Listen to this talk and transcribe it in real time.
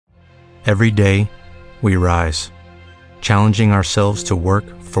Every day, we rise, challenging ourselves to work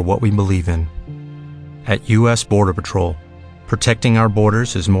for what we believe in. At U.S. Border Patrol, protecting our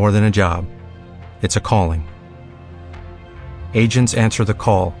borders is more than a job. It's a calling. Agents answer the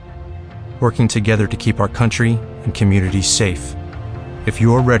call, working together to keep our country and communities safe. If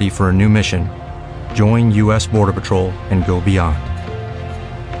you are ready for a new mission, join U.S. Border Patrol and go beyond.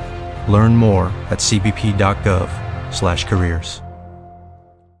 Learn more at cbp.gov/careers.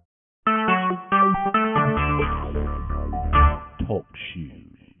 Talk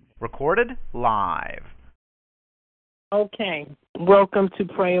shoes. Recorded live. Okay. Welcome to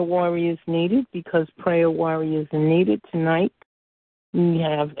Prayer Warriors Needed, because Prayer Warriors are needed. Tonight we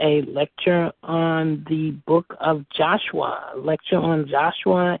have a lecture on the book of Joshua,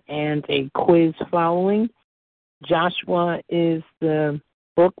 and a quiz following. Joshua is the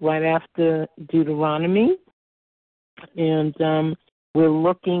book right after Deuteronomy, and we're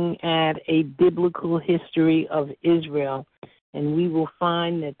looking at a biblical history of Israel, and we will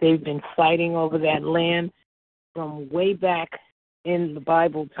find that they've been fighting over that land from way back in the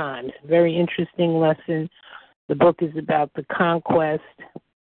Bible times. Very interesting lesson. The book is about the conquest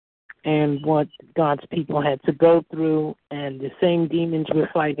and what God's people had to go through, and the same demons we're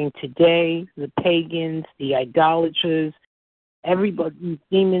fighting today, the pagans, the idolaters, everybody, these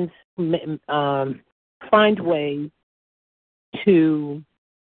demons find ways to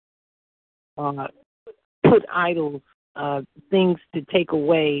put idols, things to take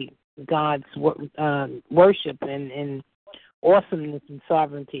away God's worship and awesomeness and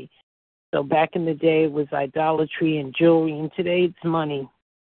sovereignty. So back in the day it was idolatry and jewelry, and today it's money.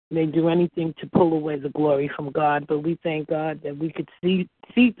 They do anything to pull away the glory from God, but we thank God that we could see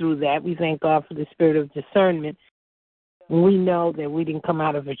through that. We thank God for the spirit of discernment. We know that we didn't come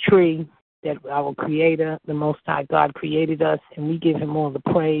out of a tree, that our Creator, the Most High God, created us, and we give Him all the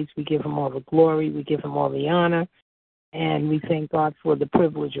praise, we give Him all the glory, we give Him all the honor, and we thank God for the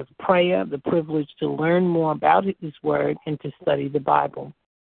privilege of prayer, the privilege to learn more about His Word and to study the Bible.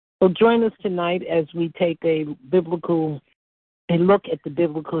 So join us tonight as we take a look at the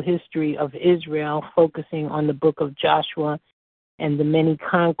biblical history of Israel, focusing on the book of Joshua and the many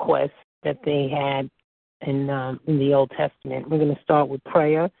conquests that they had in the Old Testament. We're going to start with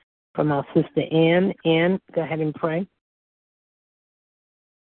prayer from our sister Ann. Ann, go ahead and pray.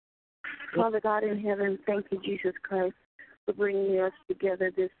 Father God in heaven, thank you, Jesus Christ, for bringing us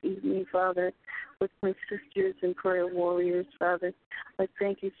together this evening, Father, with my sisters and prayer warriors, Father. I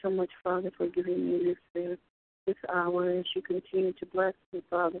thank you so much, Father, for giving me this hour as you continue to bless me,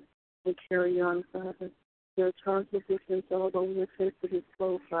 Father, and carry on, Father. There are tons of difference all over the face of this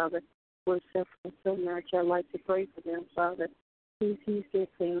globe, Father. We're suffering so much. I'd like to pray for them, Father. Please use their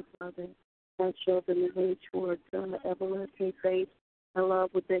things, Father, and show them the way towards everlasting faith and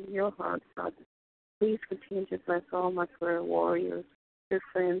love within your heart, Father. Please continue to bless all my prayer warriors, their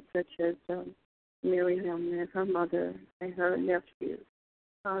friends such as Miriam and her mother and her nephew,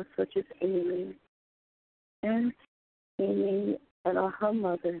 such as Amy and her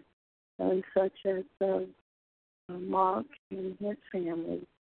mother, and such as Mark and his family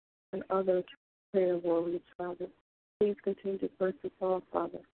and other prayer warriors, Father. Please continue to bless us all,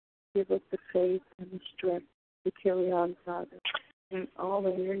 Father. Give us the faith and the strength to carry on, Father. And all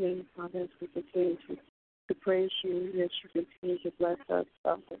in your name, Father, as we continue to praise you, as you continue to bless us,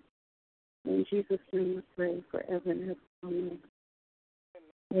 Father. In Jesus' name we pray forever and ever. Amen.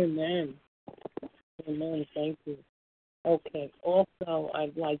 Amen. Amen. Thank you. Okay. Also,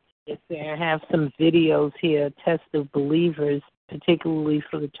 I'd like to say I have some videos here, Test of Believers, particularly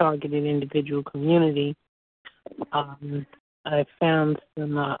for the targeted individual community. I found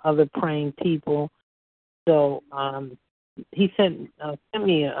some other praying people. So he sent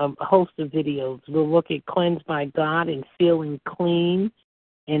me a host of videos. We'll look at Cleansed by God and Feeling Clean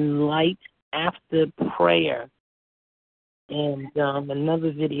in Light After Prayer. And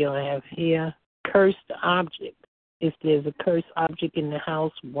another video I have here, Cursed Object. If there's a cursed object in the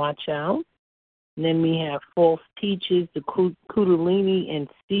house, watch out. And then we have False Teachers, the Kundalini, and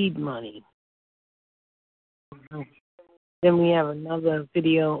Seed Money. Then we have another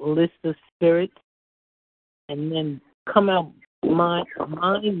video, List of Spirits. And then come out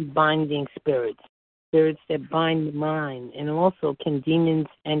mind-binding spirits that bind the mind. And also, can demons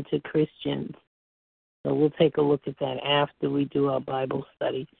enter Christians? So we'll take a look at that after we do our Bible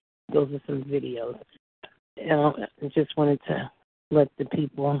study. Those are some videos. I just wanted to let the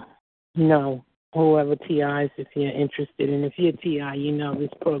people know, whoever TIs, if you're interested. And if you're TI, you know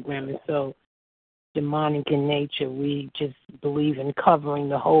this program is so demonic in nature. We just believe in covering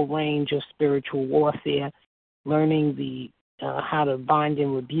the whole range of spiritual warfare, learning how to bind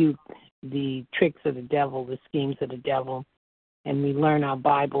and rebuke the tricks of the devil, the schemes of the devil, and we learn our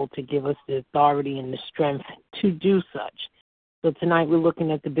Bible to give us the authority and the strength to do such. So tonight we're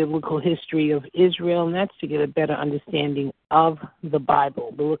looking at the biblical history of Israel, and that's to get a better understanding of the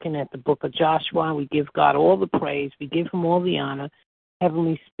Bible. We're looking at the book of Joshua. We give God all the praise. We give him all the honor.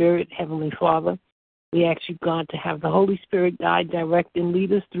 Heavenly Spirit, Heavenly Father, we ask you, God, to have the Holy Spirit guide, direct, and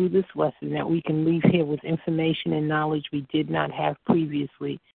lead us through this lesson, that we can leave here with information and knowledge we did not have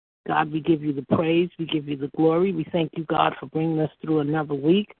previously. God, we give you the praise. We give you the glory. We thank you, God, for bringing us through another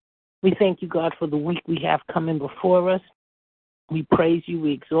week. We thank you, God, for the week we have coming before us. We praise you.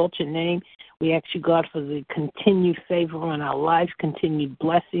 We exalt your name. We ask you, God, for the continued favor on our life, continued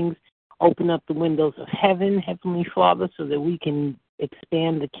blessings. Open up the windows of heaven, Heavenly Father, so that we can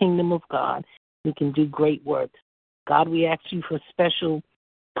expand the kingdom of God. We can do great works. God, we ask you for special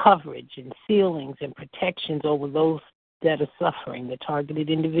coverage and sealings and protections over those that are suffering, the targeted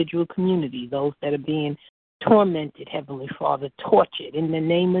individual community, those that are being tormented, Heavenly Father, tortured. In the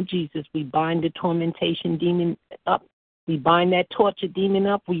name of Jesus, we bind the tormentation demon up. We bind that torture demon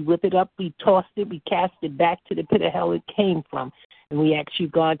up. We whip it up. We toss it. We cast it back to the pit of hell it came from. And we ask you,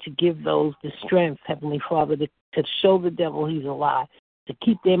 God, to give those the strength, Heavenly Father, to show the devil he's a lie, to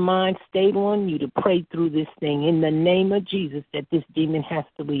keep their mind stayed on you, to pray through this thing in the name of Jesus, that this demon has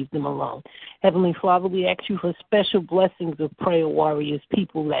to leave them alone. Heavenly Father, we ask you for special blessings of prayer warriors,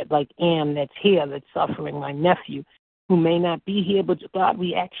 people that like Ann that's here, that's suffering, my nephew, who may not be here, but God,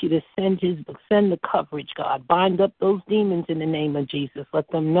 we ask you to send the coverage, God. Bind up those demons in the name of Jesus. Let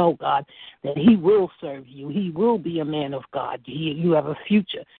them know, God, that he will serve you. He will be a man of God. You have a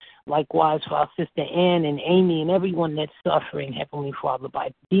future. Likewise for our sister Ann and Amy and everyone that's suffering, Heavenly Father,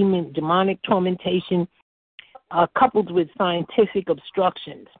 by demonic tormentation coupled with scientific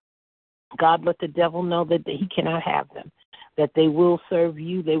obstructions. God, let the devil know that he cannot have them, that they will serve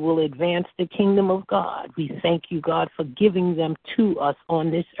you, they will advance the kingdom of God. We thank you, God, for giving them to us on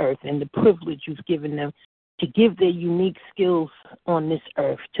this earth and the privilege you've given them to give their unique skills on this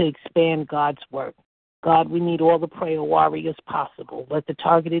earth to expand God's work. God, we need all the prayer warriors possible. Let the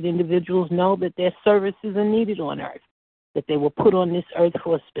targeted individuals know that their services are needed on earth, that they were put on this earth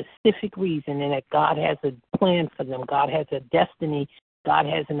for a specific reason, and that God has a plan for them. God has a destiny. God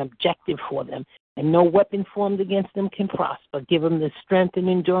has an objective for them, and no weapon formed against them can prosper. Give them the strength and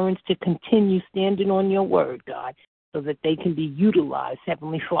endurance to continue standing on your word, God, so that they can be utilized,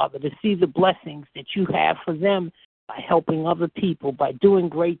 Heavenly Father, to see the blessings that you have for them by helping other people, by doing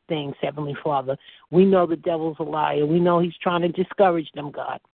great things, Heavenly Father. We know the devil's a liar. We know he's trying to discourage them,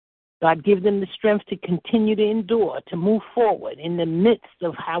 God. God, give them the strength to continue to endure, to move forward in the midst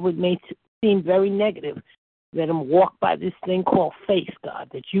of how it may seem very negative. Let them walk by this thing called faith, God,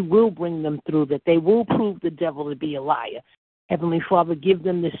 that you will bring them through, that they will prove the devil to be a liar. Heavenly Father, give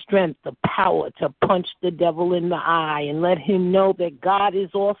them the strength, the power to punch the devil in the eye and let him know that God is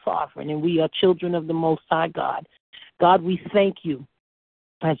all sovereign and we are children of the Most High God. God, we thank you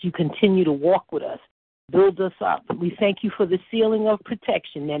as you continue to walk with us, build us up. We thank you for the sealing of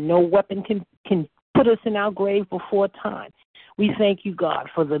protection, that no weapon can put us in our grave before time. We thank you, God,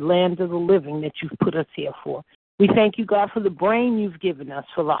 for the land of the living that you've put us here for. We thank you, God, for the brain you've given us,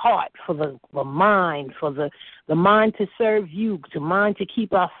 for the heart, for the mind, for the mind to serve you, the mind to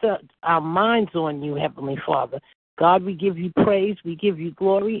keep our minds on you, Heavenly Father. God, we give you praise. We give you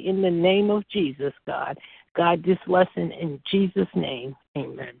glory in the name of Jesus, God. God, this lesson in Jesus' name.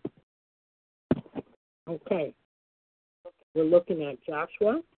 Amen. Okay. We're looking at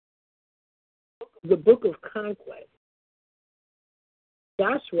Joshua, the book of conquest.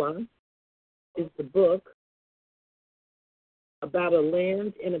 Joshua is the book about a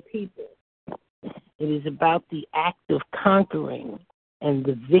land and a people. It is about the act of conquering and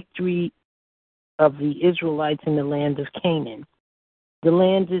the victory of the Israelites in the land of Canaan. The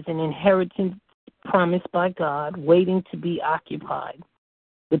land is an inheritance promised by God, waiting to be occupied.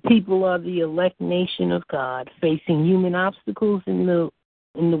 The people are the elect nation of God, facing human obstacles in the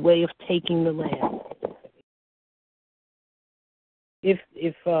way of taking the land.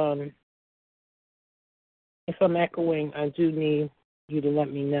 If I'm echoing, I do need you to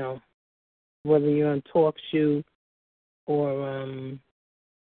let me know, whether you're on TalkShoe or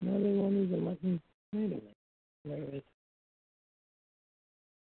no, they won't even let me. Wait a minute, where is it?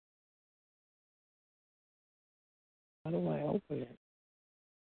 How do I open it?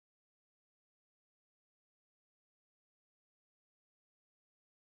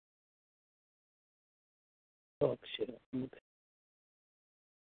 TalkShoe. Okay.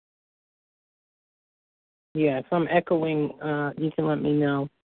 Yeah, if I'm echoing, you can let me know,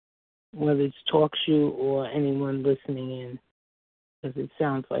 whether it's TalkShoe or anyone listening in. because it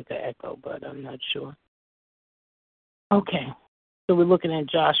sounds like an echo, but I'm not sure. Okay, so we're looking at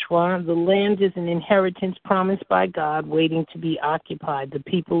Joshua. The land is an inheritance promised by God waiting to be occupied. The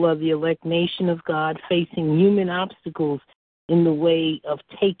people are the elect nation of God facing human obstacles in the way of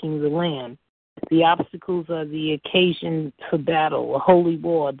taking the land. The obstacles are the occasion for battle, a holy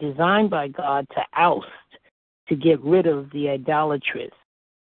war designed by God to oust, to get rid of the idolatrous,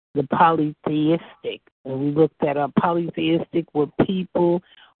 the polytheistic. And we looked that up. Polytheistic were people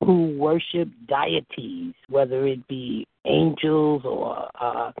who worship deities, whether it be angels or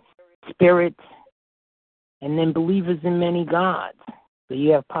spirits, and then believers in many gods. So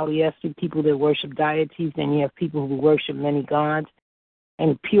you have polytheistic people that worship deities, then you have people who worship many gods,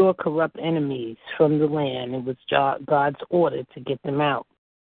 and pure corrupt enemies from the land. It was God's order to get them out.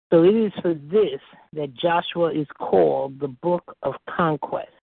 So it is for this that Joshua is called the Book of Conquest.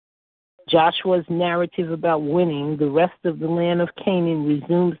 Joshua's narrative about winning the rest of the land of Canaan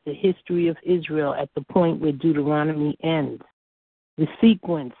resumes the history of Israel at the point where Deuteronomy ends. The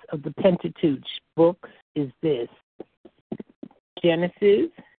sequence of the Pentateuch books is this. Genesis,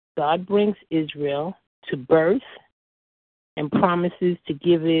 God brings Israel to birth and promises to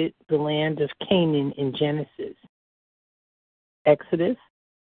give it the land of Canaan in Genesis. Exodus,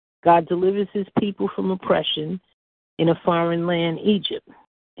 God delivers his people from oppression in a foreign land, Egypt,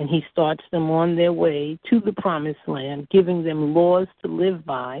 and he starts them on their way to the promised land, giving them laws to live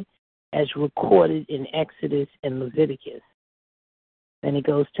by as recorded in Exodus and Leviticus. Then it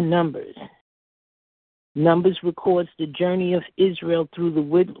goes to Numbers. Numbers records the journey of Israel through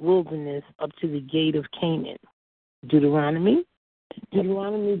the wilderness up to the gate of Canaan. Deuteronomy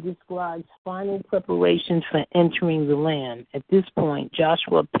describes final preparations for entering the land. At this point,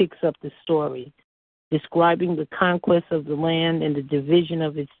 Joshua picks up the story, describing the conquest of the land and the division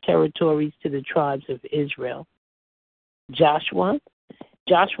of its territories to the tribes of Israel. Joshua,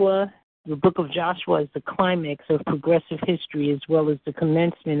 the book of Joshua is the climax of progressive history as well as the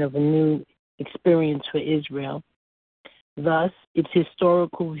commencement of a new experience for Israel. Thus, its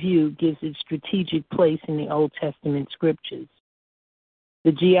historical view gives it strategic place in the Old Testament scriptures.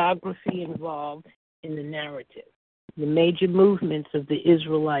 The geography involved in the narrative. The major movements of the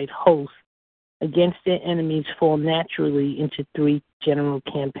Israelite host against their enemies fall naturally into three general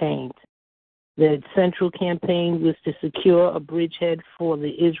campaigns. The central campaign was to secure a bridgehead for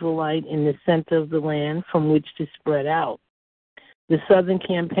the Israelite in the center of the land from which to spread out. The southern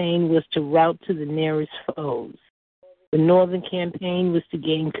campaign was to rout to the nearest foes. The northern campaign was to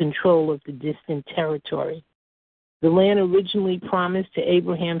gain control of the distant territory. The land originally promised to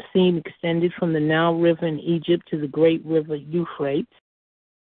Abraham's seed extended from the Nile River in Egypt to the great river Euphrates.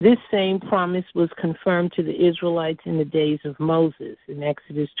 This same promise was confirmed to the Israelites in the days of Moses in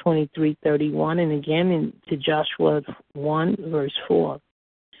Exodus 23:31 and again in Joshua 1, verse 4.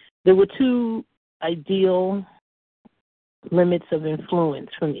 There were two ideal limits of influence,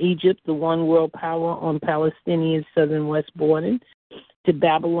 from Egypt, the one world power on Palestinian southern west border, to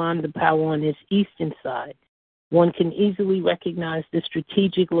Babylon, the power on its eastern side. One can easily recognize the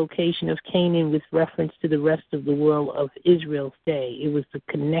strategic location of Canaan with reference to the rest of the world of Israel's day. It was the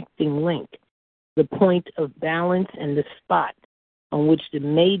connecting link, the point of balance, and the spot on which the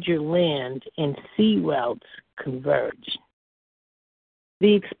major land and sea routes converge.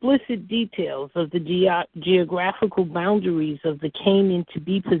 The explicit details of the geographical boundaries of the Canaan to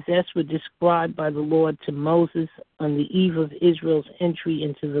be possessed were described by the Lord to Moses on the eve of Israel's entry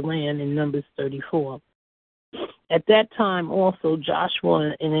into the land in Numbers 34. At that time also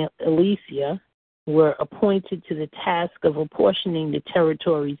Joshua and Elisha were appointed to the task of apportioning the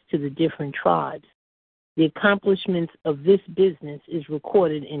territories to the different tribes. The accomplishments of this business is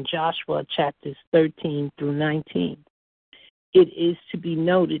recorded in Joshua chapters 13 through 19. It is to be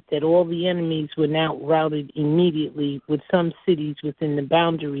noted that all the enemies were now routed immediately, with some cities within the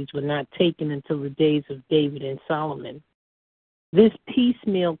boundaries were not taken until the days of David and Solomon. This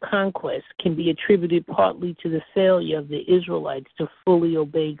piecemeal conquest can be attributed partly to the failure of the Israelites to fully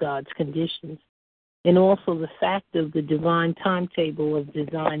obey God's conditions, and also the fact of the divine timetable of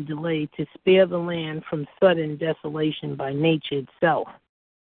design delay to spare the land from sudden desolation by nature itself.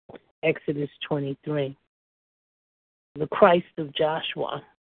 Exodus 23. The Christ of Joshua.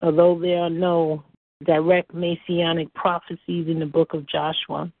 Although there are no direct messianic prophecies in the book of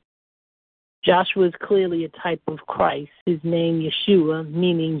Joshua, Joshua is clearly a type of Christ. His name, Yeshua,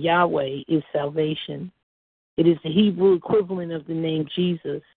 meaning Yahweh, is salvation. It is the Hebrew equivalent of the name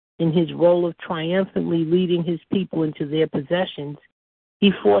Jesus. In his role of triumphantly leading his people into their possessions,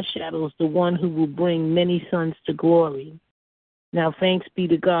 he foreshadows the one who will bring many sons to glory. Now thanks be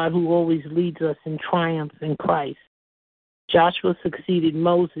to God who always leads us in triumph in Christ. Joshua succeeded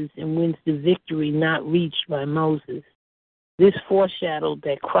Moses and wins the victory not reached by Moses. This foreshadowed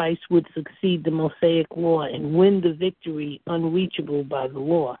that Christ would succeed the Mosaic law and win the victory unreachable by the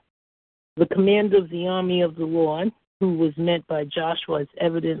law. The commander of the army of the Lord, who was met by Joshua, is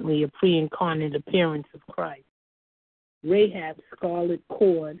evidently a pre-incarnate appearance of Christ. Rahab's scarlet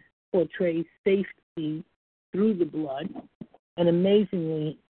cord portrays safety through the blood, and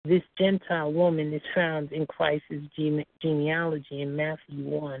amazingly, this Gentile woman is found in Christ's genealogy in Matthew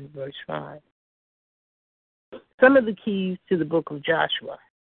 1, verse 5. Some of the keys to the book of Joshua.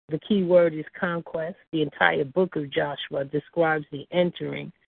 The key word is conquest. The entire book of Joshua describes the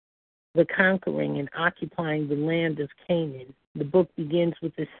entering, the conquering, and occupying the land of Canaan. The book begins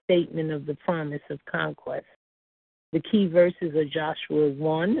with a statement of the promise of conquest. The key verses are Joshua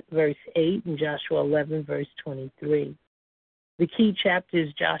 1, verse 8, and Joshua 11, verse 23. The key chapter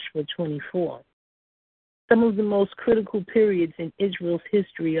is Joshua 24. Some of the most critical periods in Israel's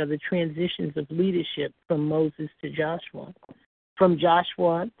history are the transitions of leadership from Moses to Joshua, from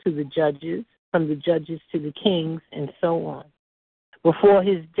Joshua to the judges, from the judges to the kings, and so on. Before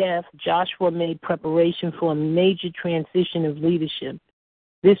his death, Joshua made preparation for a major transition of leadership.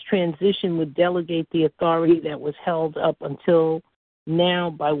 This transition would delegate the authority that was held up until now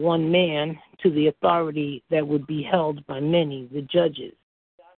by one man to the authority that would be held by many, the judges.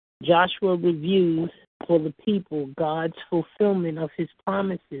 Joshua reviews for the people God's fulfillment of his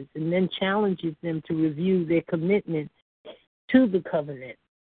promises and then challenges them to review their commitment to the covenant.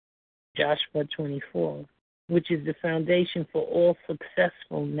 Joshua 24, which is the foundation for all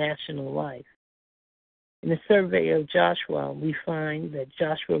successful national life. In the survey of Joshua, we find that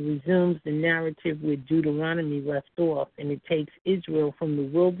Joshua resumes the narrative where Deuteronomy left off, and it takes Israel from the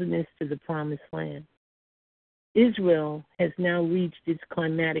wilderness to the promised land. Israel has now reached its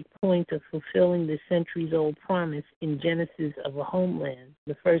climatic point of fulfilling the centuries-old promise in Genesis of a homeland.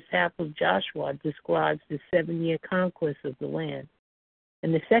 The first half of Joshua describes the 7-year conquest of the land,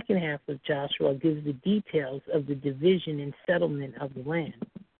 and the second half of Joshua gives the details of the division and settlement of the land.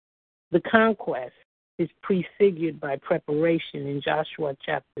 The conquest is prefigured by preparation in Joshua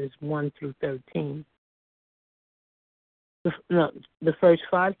chapters 1 through 13. The first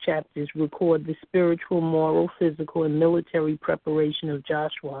 5 chapters record the spiritual, moral, physical, and military preparation of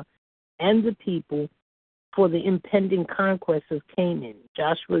Joshua and the people for the impending conquest of Canaan.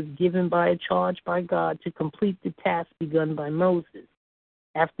 Joshua is given by a charge by God to complete the task begun by Moses.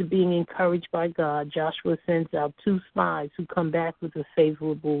 After being encouraged by God, Joshua sends out 2 spies who come back with a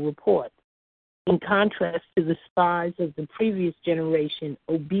favorable report. In contrast to the spies of the previous generation,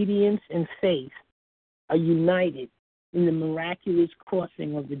 obedience and faith are united in the miraculous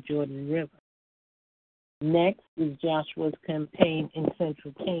crossing of the Jordan River. Next is Joshua's campaign in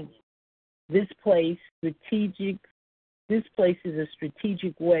central Canaan. This places a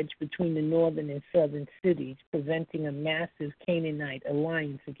strategic wedge between the northern and southern cities, preventing a massive Canaanite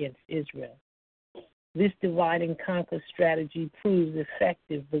alliance against Israel. This divide and conquer strategy proves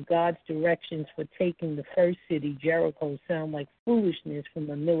effective, but God's directions for taking the first city, Jericho, sound like foolishness from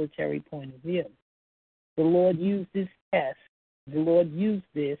a military point of view. The Lord used this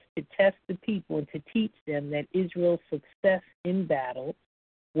to test the people and to teach them that Israel's success in battle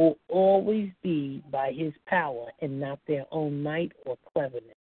will always be by his power and not their own might or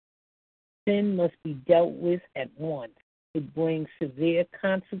cleverness. Sin must be dealt with at once. It brings severe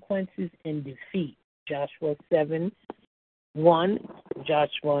consequences and defeat. Joshua 7:1,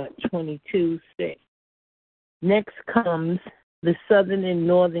 Joshua 22:6. Next comes the southern and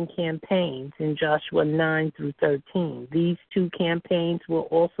northern campaigns in Joshua 9 through 13. These 2 campaigns were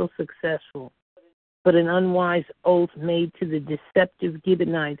also successful, but an unwise oath made to the deceptive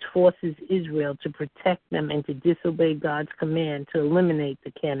Gibeonites forces Israel to protect them and to disobey God's command to eliminate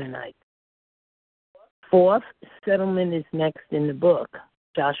the Canaanites. 4th, settlement is next in the book,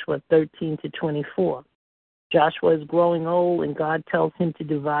 Joshua 13 to 24. Joshua is growing old, and God tells him to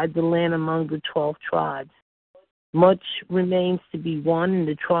divide the land among the 12 tribes. Much remains to be won, and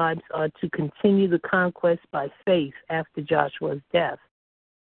the tribes are to continue the conquest by faith after Joshua's death.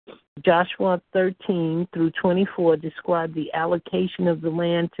 Joshua 13 through 24 describe the allocation of the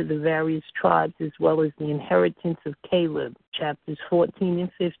land to the various tribes as well as the inheritance of Caleb, chapters 14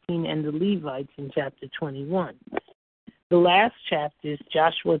 and 15, and the Levites in chapter 21. The last chapters,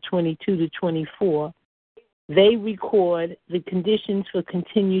 Joshua 22 to 24, they record the conditions for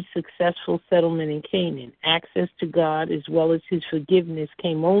continued successful settlement in Canaan. Access to God as well as his forgiveness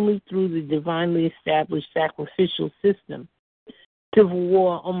came only through the divinely established sacrificial system. Civil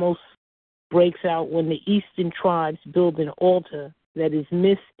war almost breaks out when the eastern tribes build an altar that is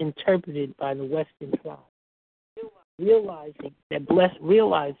misinterpreted by the western tribes. realizing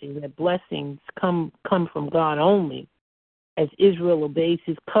that blessings come from God only. As Israel obeys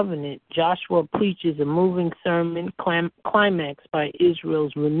his covenant, Joshua preaches a moving sermon climaxed by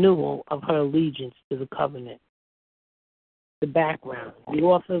Israel's renewal of her allegiance to the covenant. The background. The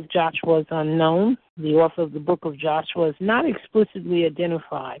author of Joshua is unknown. The author of the book of Joshua is not explicitly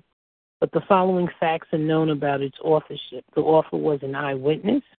identified, but the following facts are known about its authorship. The author was an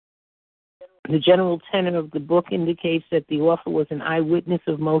eyewitness. The general tenor of the book indicates that the author was an eyewitness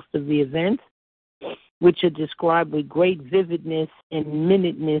of most of the events, which are described with great vividness and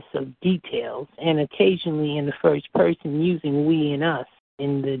minuteness of details, and occasionally in the first person using we and us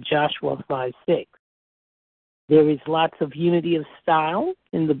in the Joshua 5:6. There is lots of unity of style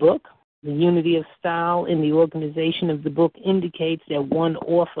in the book. The unity of style in the organization of the book indicates that one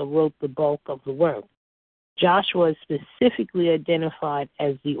author wrote the bulk of the work. Joshua is specifically identified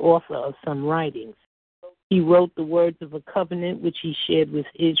as the author of some writings. He wrote the words of a covenant which he shared with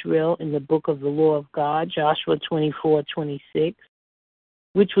Israel in the book of the law of God, Joshua 24:26,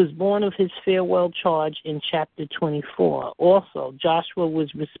 which was born of his farewell charge in chapter 24. Also, Joshua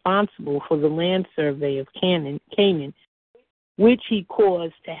was responsible for the land survey of Canaan, which he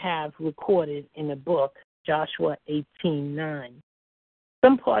caused to have recorded in a book, Joshua 18:9.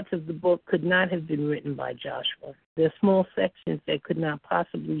 Some parts of the book could not have been written by Joshua. There are small sections that could not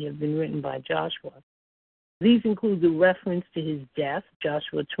possibly have been written by Joshua. These include the reference to his death,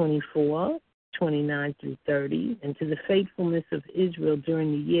 Joshua 24:29 through 30, and to the faithfulness of Israel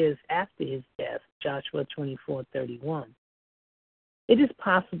during the years after his death, Joshua 24:31. It is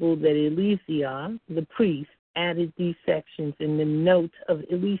possible that Eleazar, the priest, added these sections, and the note of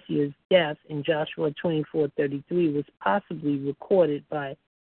Eleazar's death in Joshua 24:33 was possibly recorded by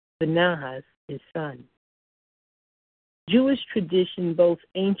Phinehas, his son. Jewish tradition, both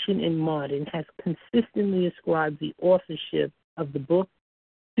ancient and modern, has consistently ascribed the authorship of the book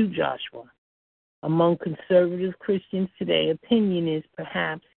to Joshua. Among conservative Christians today, opinion is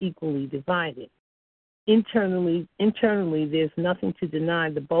perhaps equally divided. Internally, there's nothing to deny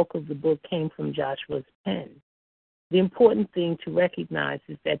the bulk of the book came from Joshua's pen. The important thing to recognize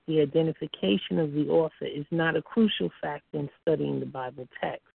is that the identification of the author is not a crucial factor in studying the Bible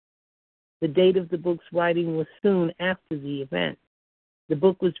text. The date of the book's writing was soon after the event. The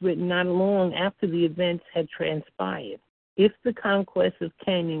book was written not long after the events had transpired. If the conquest of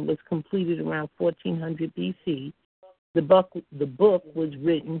Canaan was completed around 1400 BC, the book was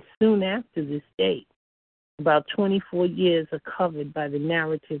written soon after this date. About 24 years are covered by the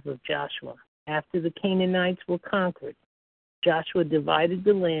narrative of Joshua. After the Canaanites were conquered, Joshua divided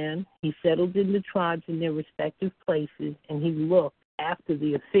the land, he settled in the tribes in their respective places, and he looked after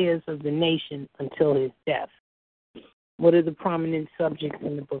the affairs of the nation until his death. What are the prominent subjects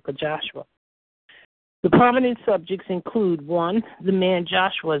in the book of Joshua? The prominent subjects include, 1, the man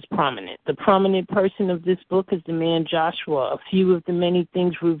Joshua is prominent. The prominent person of this book is the man Joshua. A few of the many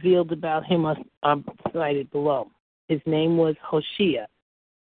things revealed about him are cited below. His name was Hoshea.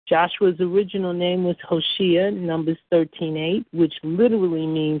 Joshua's original name was Hoshea, Numbers 13:8, which literally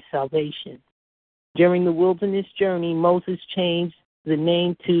means salvation. During the wilderness journey, Moses changed the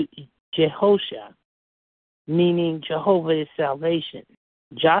name to Jehoshua, meaning Jehovah is salvation.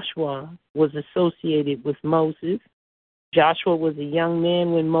 Joshua was associated with Moses. Joshua was a young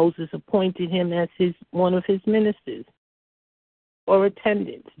man when Moses appointed him as one of his ministers or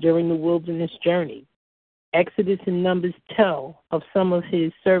attendants during the wilderness journey. Exodus and Numbers tell of some of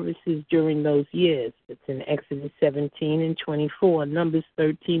his services during those years. It's in Exodus 17 and 24, Numbers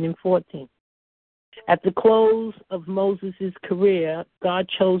 13 and 14. At the close of Moses' career, God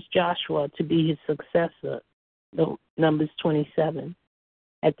chose Joshua to be his successor, Numbers 27.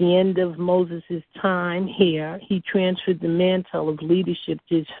 At the end of Moses' time here, he transferred the mantle of leadership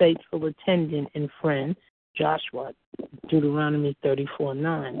to his faithful attendant and friend, Joshua, Deuteronomy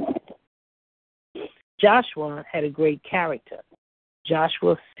 34:9. Joshua had a great character.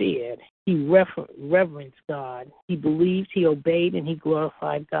 Joshua feared. He reverenced God. He believed, he obeyed, and he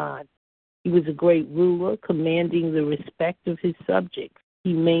glorified God. He was a great ruler, commanding the respect of his subjects.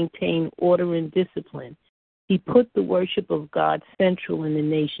 He maintained order and discipline. He put the worship of God central in the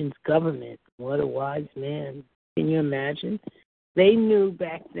nation's government. What a wise man. Can you imagine? They knew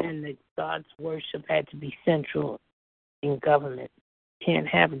back then that God's worship had to be central in government. Can't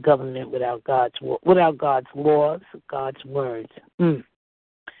have a government without God's laws, God's words.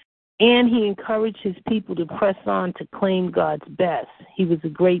 And he encouraged his people to press on to claim God's best. He was a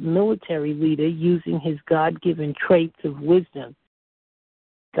great military leader using his God-given traits of wisdom.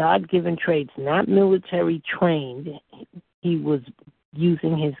 God-given traits, not military trained. He was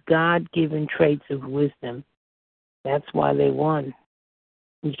using his God-given traits of wisdom. That's why they won.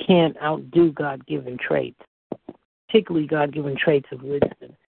 You can't outdo God-given traits, particularly God-given traits of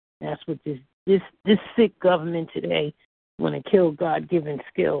wisdom. That's what this sick government today want to kill God-given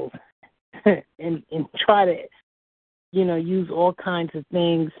skills and try to, use all kinds of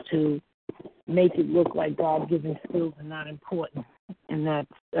things to make it look like God-given skills are not important. And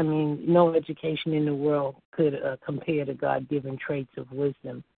no education in the world could compare to God-given traits of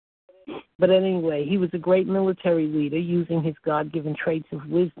wisdom. But anyway, he was a great military leader using his God-given traits of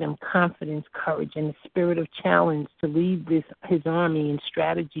wisdom, confidence, courage, and the spirit of challenge to lead his army in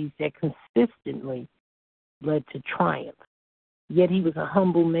strategies that consistently led to triumph. Yet he was a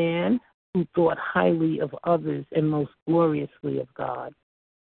humble man who thought highly of others and most gloriously of God.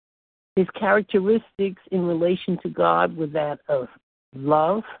 His characteristics in relation to God were that of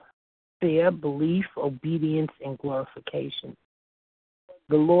love, fear, belief, obedience, and glorification.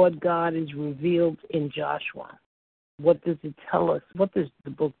 The Lord God is revealed in Joshua. What does it tell us? What does the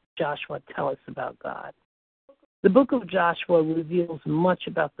book Joshua tell us about God? The book of Joshua reveals much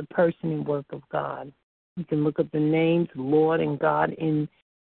about the person and work of God. You can look up the names Lord and God in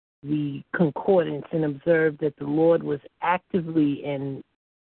the concordance and observe that the Lord was actively and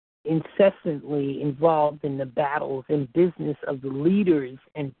incessantly involved in the battles and business of the leaders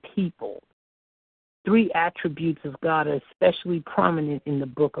and people. 3 attributes of God are especially prominent in the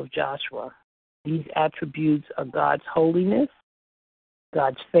book of Joshua. These attributes are God's holiness,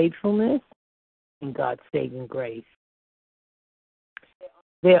 God's faithfulness, and God's saving grace.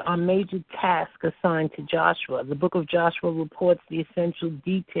 There are major tasks assigned to Joshua. The book of Joshua reports the essential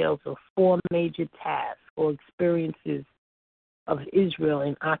details of 4 major tasks or experiences of Israel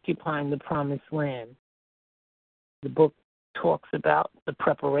in occupying the promised land. The book talks about the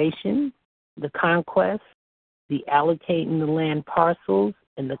preparation, the conquest, the allocating the land parcels,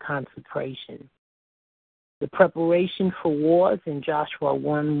 and the consecration. The preparation for wars in Joshua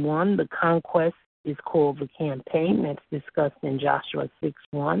 1:1, the conquest is called the campaign, that's discussed in Joshua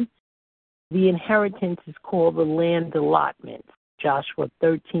 6:1. The inheritance is called the land allotment, Joshua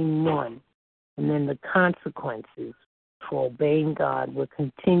 13:1. And then the consequences for obeying God were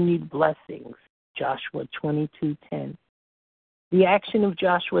continued blessings, Joshua 22:10. The action of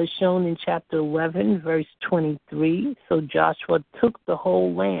Joshua is shown in chapter 11, verse 23. So Joshua took the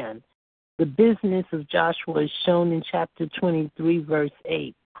whole land. The business of Joshua is shown in chapter 23, verse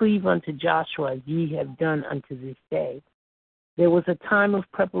 8. Cleave unto Joshua as ye have done unto this day. There was a time of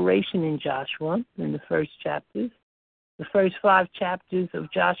preparation in Joshua in the first chapters. The first 5 chapters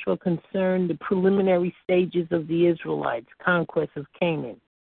of Joshua concern the preliminary stages of the Israelites' conquest of Canaan,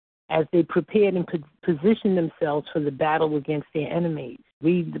 as they prepared and positioned themselves for the battle against their enemies.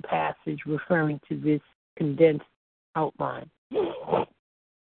 Read the passage referring to this condensed outline.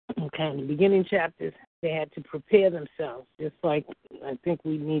 Okay, in the beginning chapters, they had to prepare themselves, just like I think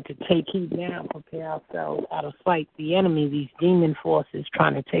we need to take heed now, prepare ourselves how to fight the enemy, these demon forces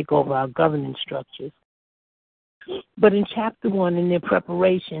trying to take over our governance structures. But in chapter 1, in their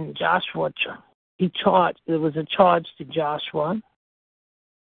preparation, Joshua, there was a charge to Joshua.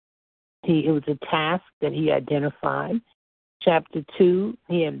 It was a task that he identified. Chapter 2,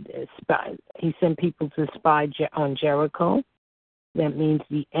 he sent people to spy on Jericho. That means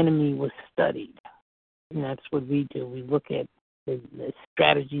the enemy was studied. And that's what we do. We look at the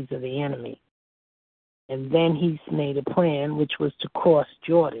strategies of the enemy. And then he's made a plan, which was to cross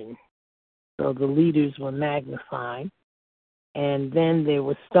Jordan. So the leaders were magnified. And then there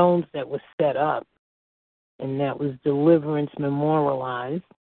were stones that were set up, and that was deliverance memorialized.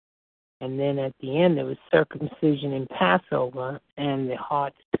 And then at the end, there was circumcision and Passover, and the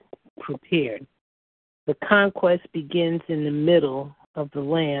hearts prepared. The conquest begins in the middle of the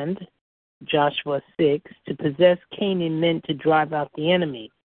land, Joshua 6. To possess Canaan meant to drive out the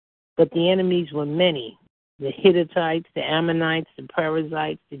enemy, but the enemies were many: the Hittites, the Ammonites, the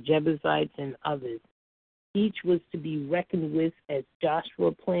Perizzites, the Jebusites, and others. Each was to be reckoned with as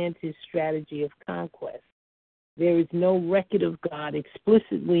Joshua planned his strategy of conquest. There is no record of God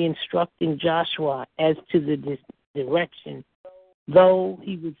explicitly instructing Joshua as to the direction, though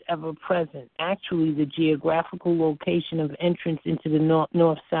he was ever present. Actually, the geographical location of entrance into the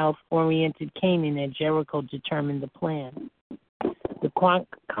north-south oriented Canaan at Jericho determined the plan. The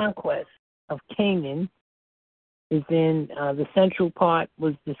conquest of Canaan is in the central part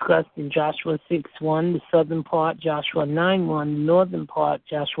was discussed in Joshua 6:1, the southern part Joshua 9:1, the northern part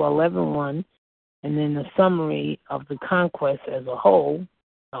Joshua 11:1, and then the summary of the conquest as a whole,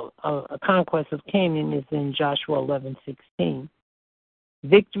 a conquest of Canaan, is in Joshua 11:16.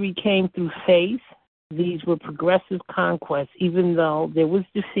 Victory came through faith. These were progressive conquests, even though there was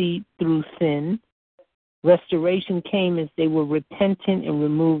defeat through sin. Restoration came as they were repentant and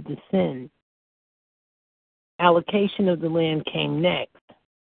removed the sin. Allocation of the land came next.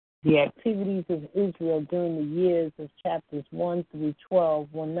 The activities of Israel during the years of chapters 1 through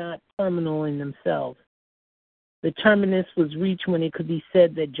 12 were not terminal in themselves. The terminus was reached when it could be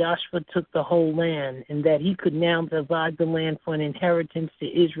said that Joshua took the whole land and that he could now divide the land for an inheritance to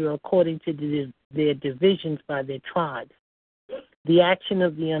Israel according to their divisions by their tribes. The action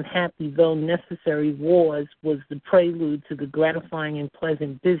of the unhappy, though necessary, wars was the prelude to the gratifying and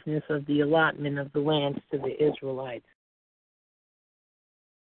pleasant business of the allotment of the lands to the Israelites.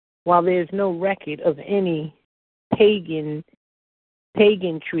 While there is no record of any paganry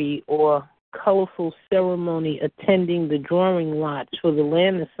or colorful ceremony attending the drawing lots for the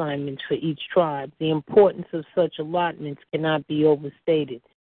land assignments for each tribe, the importance of such allotments cannot be overstated.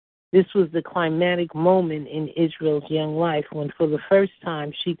 This was the climatic moment in Israel's young life when for the first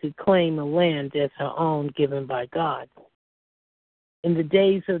time she could claim a land as her own given by God. In the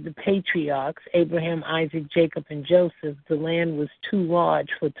days of the patriarchs, Abraham, Isaac, Jacob, and Joseph, the land was too large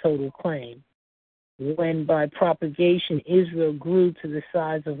for total claim. When by propagation Israel grew to the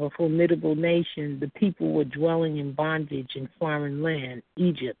size of a formidable nation, the people were dwelling in bondage in foreign land,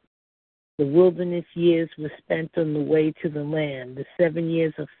 Egypt. The wilderness years were spent on the way to the land. The 7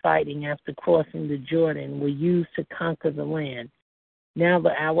 years of fighting after crossing the Jordan were used to conquer the land. Now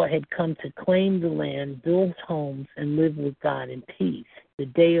the hour had come to claim the land, build homes, and live with God in peace. The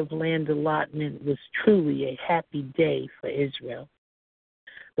day of land allotment was truly a happy day for Israel.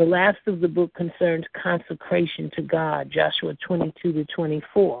 The last of the book concerns consecration to God, Joshua 22 to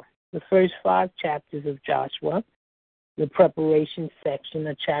 24. The first 5 chapters of Joshua, the preparation section,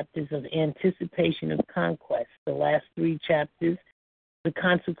 are chapters of anticipation of conquest. The last 3 chapters, the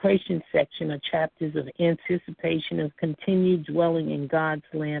consecration section, are chapters of anticipation of continued dwelling in God's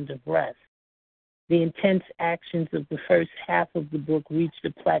land of rest. The intense actions of the first half of the book reach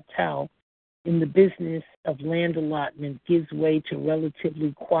a plateau in the business of land allotment, gives way to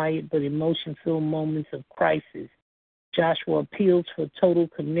relatively quiet but emotion-filled moments of crisis. Joshua appeals for total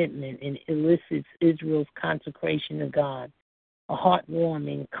commitment and elicits Israel's consecration to God, a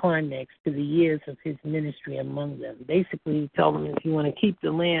heartwarming climax to the years of his ministry among them. Basically, he told them, if you want to keep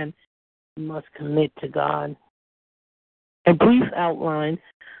the land, you must commit to God. A brief outline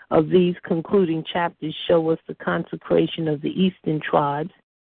of these concluding chapters show us the consecration of the eastern tribes.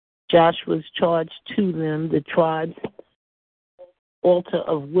 Joshua's charge to them, the tribes' altar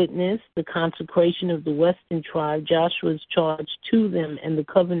of witness, the consecration of the western tribe, Joshua's charge to them, and the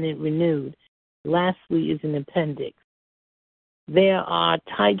covenant renewed. Lastly is an appendix. There are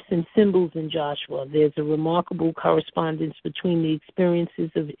types and symbols in Joshua. There's a remarkable correspondence between the experiences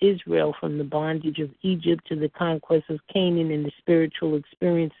of Israel from the bondage of Egypt to the conquest of Canaan and the spiritual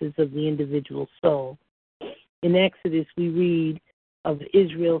experiences of the individual soul. In Exodus, we read of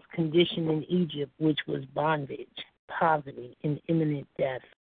Israel's condition in Egypt, which was bondage, poverty, and imminent death.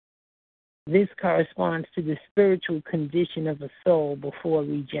 This corresponds to the spiritual condition of a soul before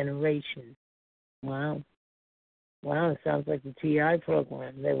regeneration. Wow, it sounds like the TI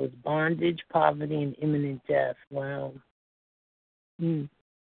program. There was bondage, poverty, and imminent death. Wow.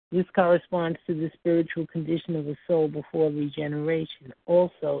 This corresponds to the spiritual condition of a soul before regeneration.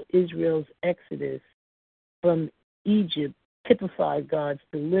 Also, Israel's exodus from Egypt typified God's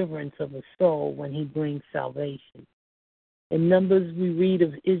deliverance of a soul when he brings salvation. In Numbers, we read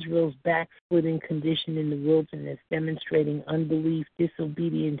of Israel's backslidden condition in the wilderness, demonstrating unbelief,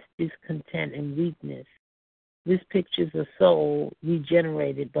 disobedience, discontent, and weakness. This pictures a soul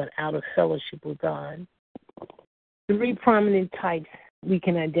regenerated but out of fellowship with God. 3 prominent types we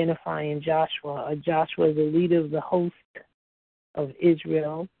can identify in Joshua. Joshua, the leader of the host of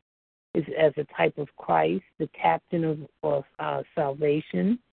Israel, is as a type of Christ, the captain of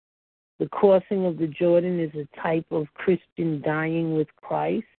salvation. The crossing of the Jordan is a type of Christian dying with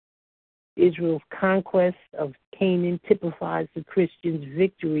Christ. Israel's conquest of Canaan typifies the Christian's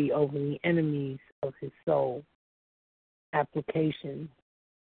victory over the enemies of his soul. Application.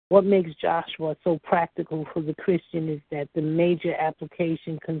 What makes Joshua so practical for the Christian is that the major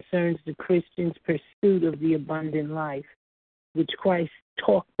application concerns the Christian's pursuit of the abundant life, which Christ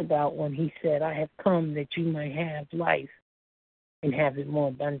talked about when he said, I have come that you might have life and have it more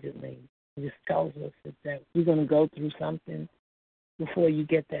abundantly. It just tells us that we're going to go through something before you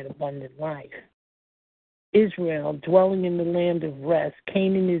get that abundant life. Israel, dwelling in the land of rest,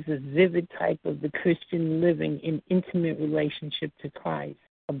 Canaan is a vivid type of the Christian living in intimate relationship to Christ,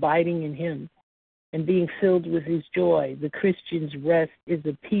 abiding in him, and being filled with his joy. The Christian's rest is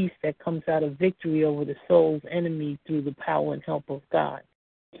a peace that comes out of victory over the soul's enemy through the power and help of God.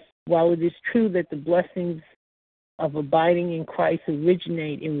 While it is true that the blessings of abiding in Christ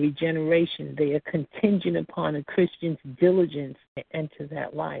originate in regeneration, they are contingent upon a Christian's diligence to enter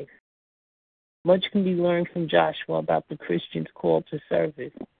that life. Much can be learned from Joshua about the Christian's call to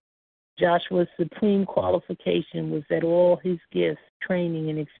service. Joshua's supreme qualification was that all his gifts, training,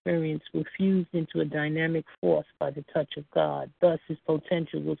 and experience were fused into a dynamic force by the touch of God. Thus, his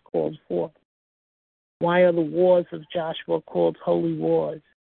potential was called forth. Why are the wars of Joshua called holy wars?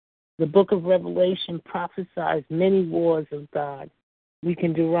 The book of Revelation prophesies many wars of God. We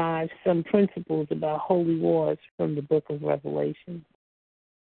can derive some principles about holy wars from the book of Revelation.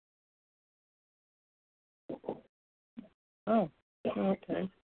 Oh, okay.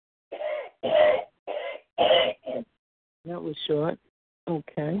 That was short.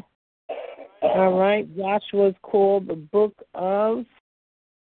 Okay. All right. Joshua's called the book of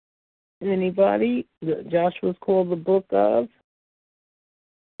anybody? Joshua's called the book of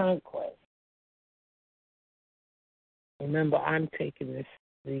conquest. Remember, I'm taking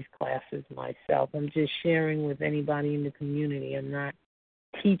these classes myself. I'm just sharing with anybody in the community. I'm not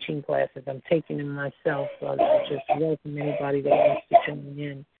teaching classes. I'm taking them myself. So I just welcome anybody that wants to tune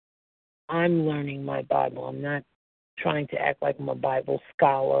in. I'm learning my Bible. I'm not trying to act like I'm a Bible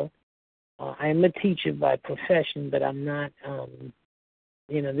scholar. I'm a teacher by profession, but I'm not.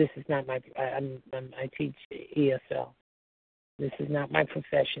 This is not my. I teach ESL. This is not my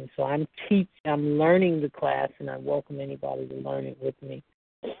profession, so I'm learning the class, and I welcome anybody to learn it with me.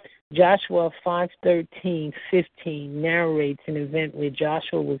 Joshua 5:13-15 narrates an event where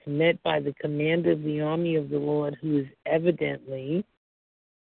Joshua was met by the commander of the army of the Lord, who is evidently.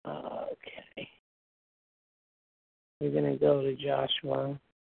 Okay. We're going to go to Joshua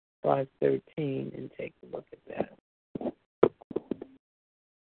 5:13 and take a look at that.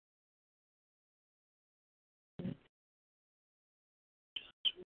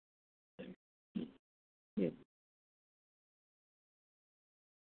 Yeah.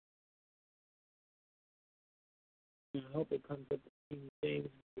 I hope it comes up with the King James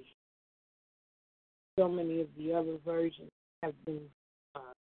version. So many of the other versions have been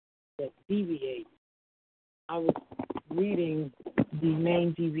that deviate. I was reading the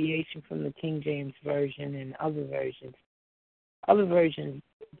main deviation from the King James version and other versions. Other versions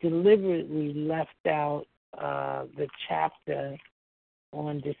deliberately left out the chapter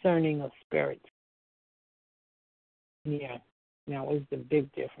on discerning of spirits. Yeah, that was the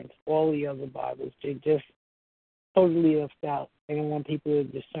big difference. All the other Bibles, they just totally left out. They don't want people to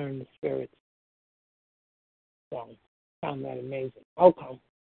discern the spirits. So, I found that amazing. Okay.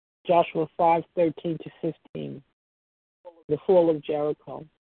 Joshua 5:13-15, the fall of Jericho.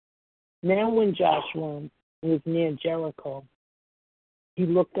 Now when Joshua was near Jericho, he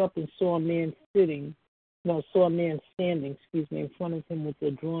looked up and saw a man standing, in front of him with a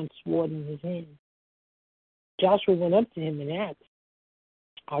drawn sword in his hand. Joshua went up to him and asked,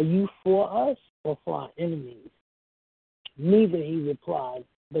 "Are you for us or for our enemies?" "Neither," he replied,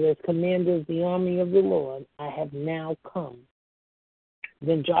 "but as commander of the army of the Lord, I have now come."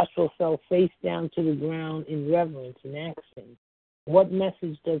 Then Joshua fell face down to the ground in reverence and asked him, "What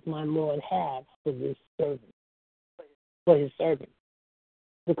message does my Lord have for his servant?"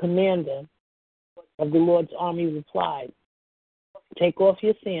 The commander of the Lord's army replied, "Take off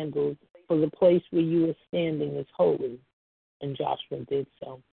your sandals, for the place where you are standing is holy." And Joshua did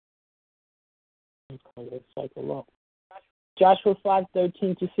so. Okay, let's take a look. Joshua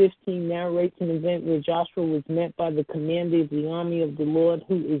 5:13-15 narrates an event where Joshua was met by the commander of the army of the Lord,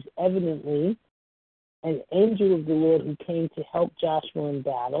 who is evidently an angel of the Lord who came to help Joshua in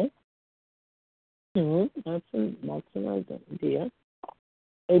battle. That's an idea.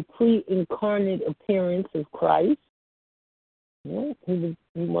 A pre-incarnate appearance of Christ. Yeah, he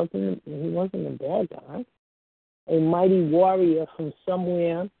wasn't a bad guy. A mighty warrior from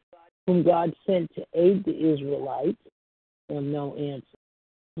somewhere whom God sent to aid the Israelites. Well, no answer.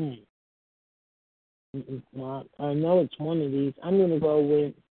 Well, I know it's one of these. I'm going to go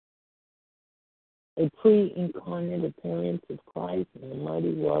with a pre-incarnate appearance of Christ and a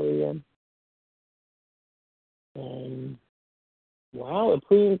mighty warrior. And wow, a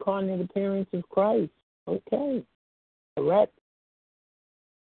pre-incarnate appearance of Christ. Okay, correct.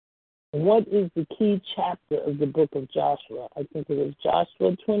 What is the key chapter of the book of Joshua? I think it is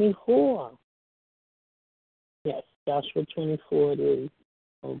Joshua 24. Yes, Joshua 24 it is.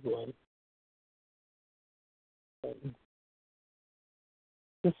 Oh, boy.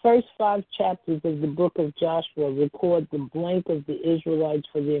 The first 5 chapters of the book of Joshua record the blank of the Israelites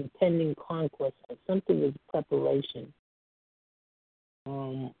for the impending conquest as something as preparation.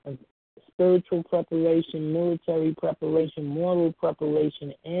 spiritual preparation, military preparation, moral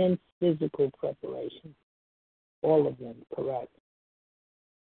preparation, and physical preparation. All of them, correct.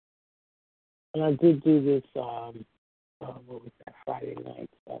 And I did do this, what was that, Friday night.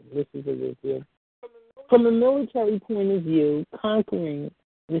 This is a review. From a military point of view, conquering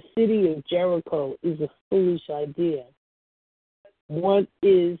the city of Jericho is a foolish idea. What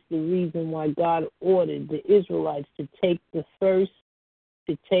is the reason why God ordered the Israelites to take first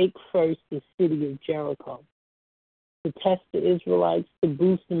the city of Jericho? To test the Israelites, to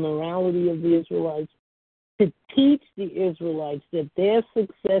boost the morality of the Israelites, to teach the Israelites that their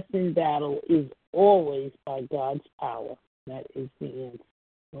success in battle is always by God's power. That is the answer.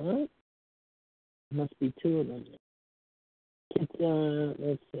 What? Must be two of them.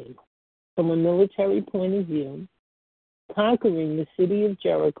 Let's see. From a military point of view, conquering the city of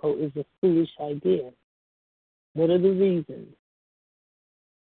Jericho is a foolish idea. What are the reasons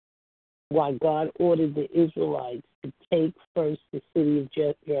why God ordered the Israelites to take first the city of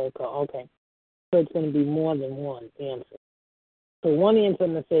Jericho? Okay, so it's going to be more than one answer. So one answer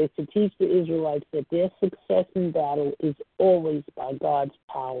I'm going to say is to teach the Israelites that their success in battle is always by God's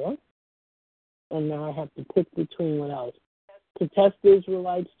power. And now I have to pick between what else. To test the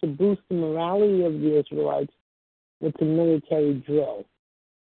Israelites, to boost the morality of the Israelites with the military drill.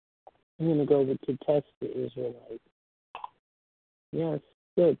 I'm going to go with to test the Israelites. Yes,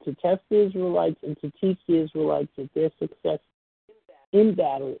 good. To test the Israelites and to teach the Israelites that their success in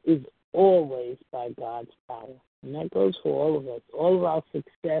battle is always by God's power. And that goes for all of us. All of our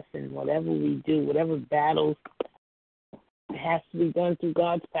success in whatever we do, whatever battles, it has to be done through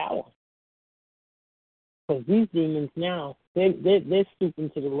God's power. Because these demons now, they're stooping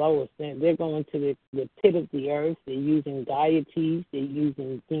to the lowest. They're going to the pit of the earth. They're using deities. They're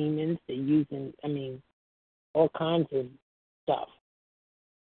using demons. They're using, all kinds of stuff.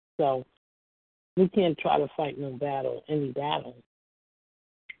 So we can't try to fight any battle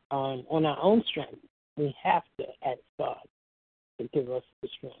on our own strength. We have to ask God to give us the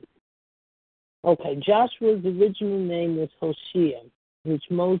strength. Okay, Joshua's original name was Hoshea, which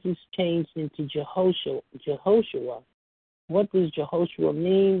Moses changed into Jehoshua. What does Jehoshua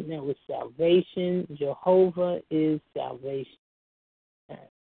mean? That was salvation. Jehovah is salvation.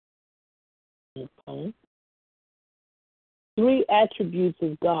 Okay. 3 attributes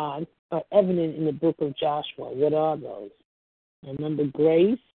of God are evident in the book of Joshua. What are those? Remember,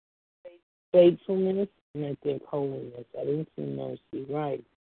 grace, faithfulness, and I think holiness. I didn't see mercy. Right.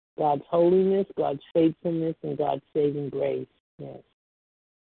 God's holiness, God's faithfulness, and God's saving grace. Yes.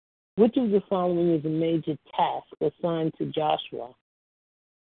 Which of the following is a major task assigned to Joshua?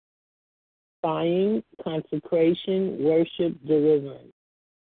 Spying, consecration, worship, deliverance.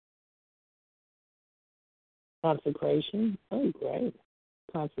 Consecration? Oh, great.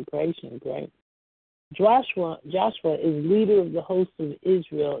 Consecration, great. Joshua is leader of the host of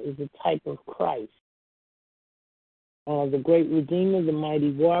Israel, is a type of Christ. The great Redeemer, the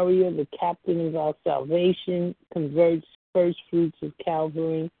mighty warrior, the captain of our salvation, converts first fruits of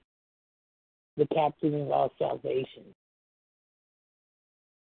Calvary, the captain of our salvation.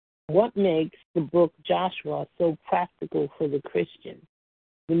 What makes the book Joshua so practical for the Christian?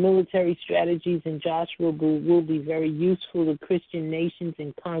 The military strategies in Joshua will be very useful to Christian nations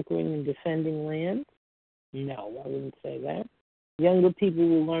in conquering and defending land? No, I wouldn't say that. Younger people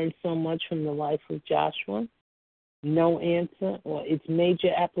will learn so much from the life of Joshua? No answer. Or its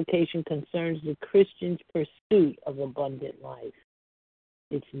major application concerns the Christian's pursuit of abundant life.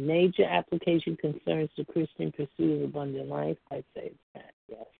 Its major application concerns the Christian pursuit of abundant life. I'd say it's that.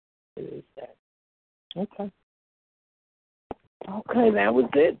 Yes, it is that. Okay. Okay, that was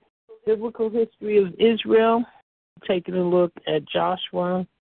it. Biblical history of Israel. Taking a look at Joshua.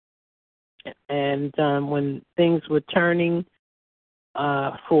 And when things were turning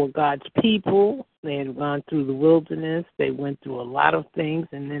for God's people, they had gone through the wilderness. They went through a lot of things.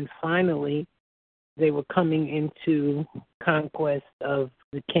 And then finally, they were coming into conquest of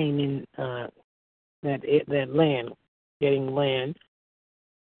the Canaan, that land, getting land.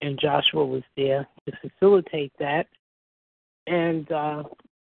 And Joshua was there to facilitate that and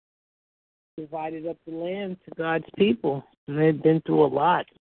divided up the land to God's people. And they'd been through a lot.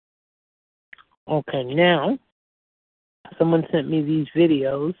 Okay, now, someone sent me these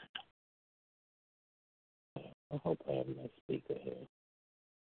videos. I hope I have my speaker here.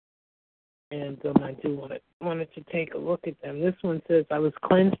 And I do wanted to take a look at them. This one says, I was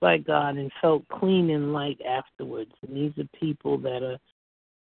cleansed by God and felt clean and light afterwards. And these are people that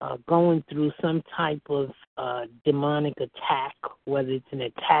are going through some type of demonic attack, whether it's an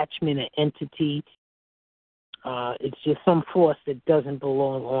attachment, an entity. It's just some force that doesn't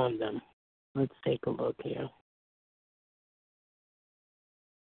belong on them. Let's take a look here.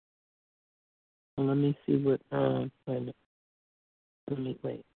 Let me see what,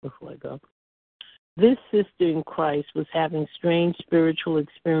 wait before I go. This sister in Christ was having strange spiritual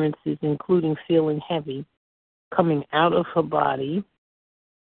experiences, including feeling heavy, coming out of her body,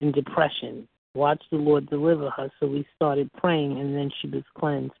 and depression. Watch the Lord deliver her, so we started praying, and then she was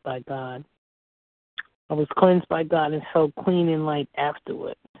cleansed by God. I was cleansed by God and felt clean and light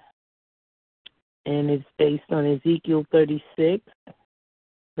afterward. And it's based on Ezekiel 36,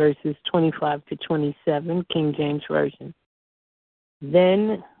 verses 25 to 27, King James Version.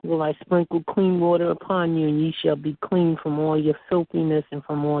 Then will I sprinkle clean water upon you, and ye shall be clean from all your filthiness, and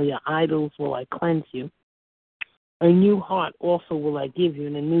from all your idols will I cleanse you. A new heart also will I give you,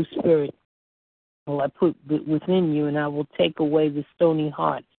 and a new spirit will I put within you, and I will take away the stony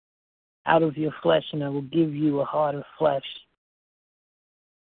heart out of your flesh, and I will give you a heart of flesh.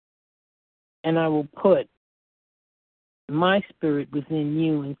 And I will put my spirit within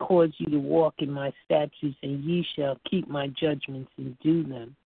you and cause you to walk in my statutes, and ye shall keep my judgments and do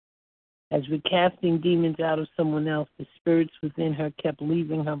them. As we're casting demons out of someone else, the spirits within her kept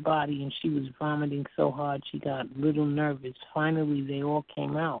leaving her body, and she was vomiting so hard she got a little nervous. Finally, they all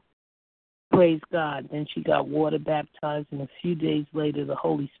came out. Praise God. Then she got water baptized, and a few days later, the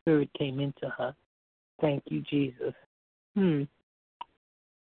Holy Spirit came into her. Thank you, Jesus.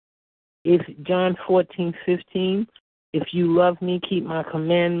 If John 14:15, if you love me, keep my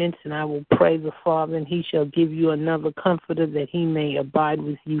commandments, and I will pray the Father, and he shall give you another comforter, that he may abide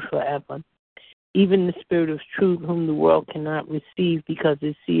with you forever. Even the Spirit of truth, whom the world cannot receive, because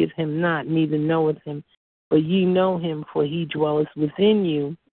it seeth him not, neither knoweth him. But ye know him, for he dwelleth within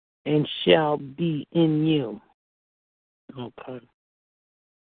you, and shall be in you. Okay.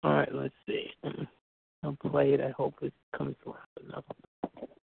 All right, let's see. I'll play it. I hope it comes loud enough.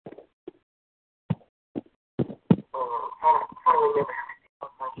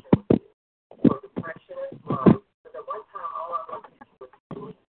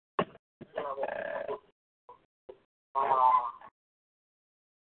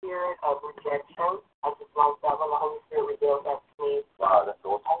 Spirit of rejection. I just like that when the Holy Spirit revealed that to me. Wow, that's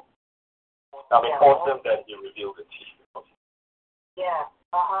awesome. I mean, awesome that you revealed it to you. Yeah.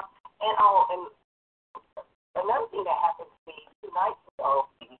 And another thing that happened to me 2 nights ago,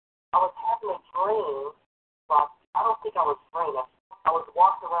 I was having a dream. Well, I don't think I was dreaming. I was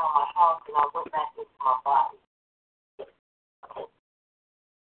walking around my house and I went back into my body. Okay.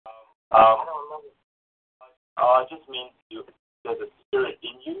 I don't know. It just means there's a spirit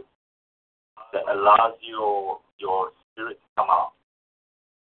in you that allows your spirit to come out.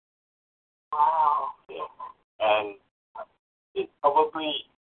 Wow. Yeah. And it's probably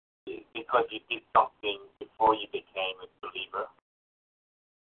because you did something before you became a believer.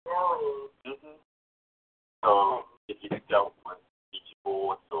 Really? Mm-hmm. So if you dealt with Ouija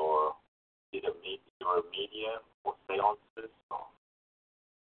boards or did a medium or seances or...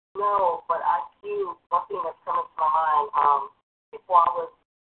 No, but I do. One thing that's coming to my mind, before I was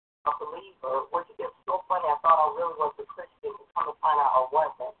a believer, which is so funny, I thought I really was a Christian, to come to find out I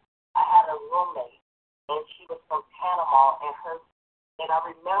wasn't. I had a roommate, and she was from Panama, and I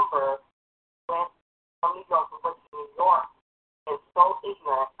remember when from New York, we went to New York, and so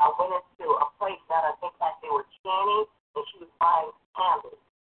ignorant, I went into a place that I think like they were chanting, and she was buying candles.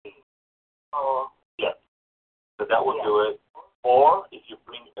 Yeah. So that would do it. Or if you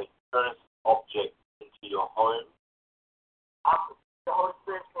bring a cursed object into your home, the Holy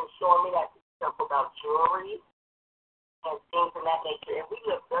Spirit's been showing me that stuff about jewelry and things of that nature. And we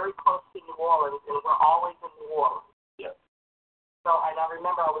live very close to New Orleans, and we're always in New Orleans. Yeah. So, and I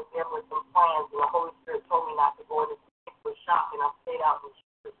remember I was there with some plans, and the Holy Spirit told me not to go into this particular shop, and I stayed out in the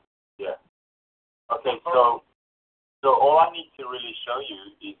street. Yeah. Okay, so all I need to really show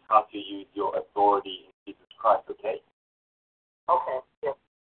you is how to use your authority in Jesus Christ, okay? Okay, yeah.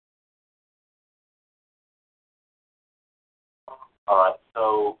 All right,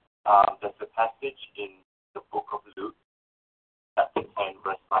 so there's a passage in the book of Luke, chapter 10,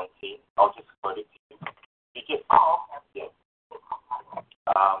 verse 19. I'll just quote it to you. Yeah.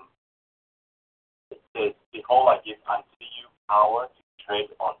 It says, "Behold, I give unto you power to tread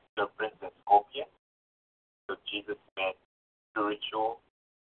on serpents and scorpions." So Jesus meant spiritual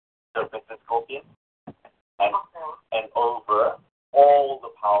serpents and scorpions. And over all the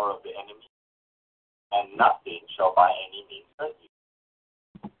power of the enemy, and nothing shall by any means hurt you.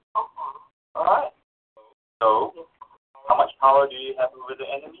 All right. So, how much power do you have over the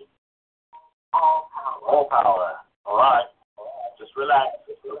enemy? All power. All power. All right. Just relax.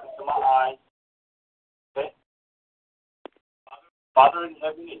 Just look into my eyes. Okay? Father in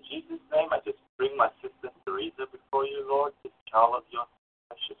heaven, in Jesus' name, I just bring my sister Teresa before you, Lord, this child of yours,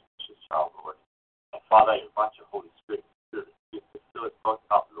 precious, precious child, Lord. And Father, I invite your Holy Spirit to fill us both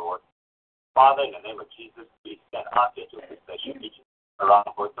up, Lord. Father, in the name of Jesus, please send archangels to station each around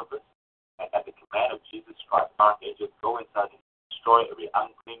both of us. And at the command of Jesus Christ, archangels go inside and destroy every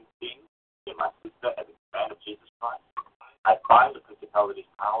unclean thing in my sister at the command of Jesus Christ. I bind the principalities,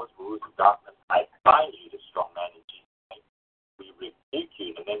 powers, rulers of darkness. I bind you, the strong man, in Jesus' name. We rebuke you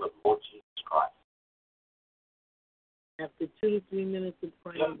in the name of Lord Jesus Christ. After 2 to 3 minutes of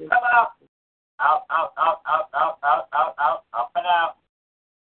praying, Come out. Out, out, out, out, out, out, out, out, up and out.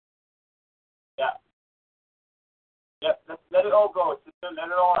 Yeah. Yep, let it all go, sister. Let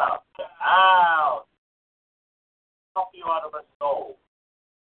it all out. Out. Help you out of her soul.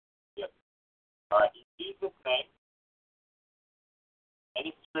 Yep. All right. In Jesus' name,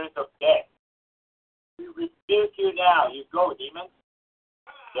 any spirit of death, we rebuke you now. You go, demons.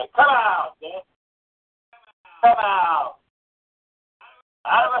 Yeah, come out, death. Come out.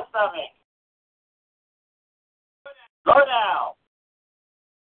 Out of her stomach. Go now.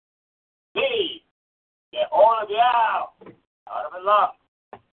 Leave. Get all of you out. Out of her lungs.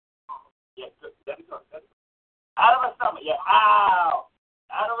 Yeah, good. Let it go. Let it go. Out of her stomach. Yeah, out.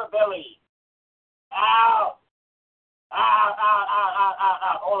 Out of her belly. Out. Out, out, out, out, out,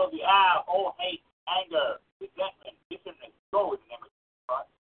 out. All of you out. All hate, anger, resentment, bitterness. Go in the name of Jesus Christ.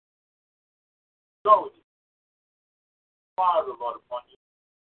 Go in the fire of the Lord upon you.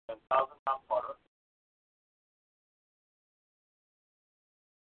 10,000 times water.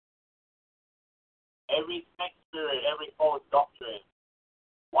 Every snake spirit, every false doctrine,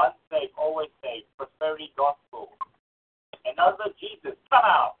 once saved, always saved, prosperity gospel. Another Jesus, come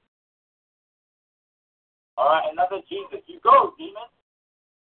out. All right, another Jesus. You go, demon.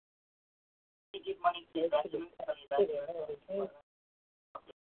 You give money to evangelists. Okay.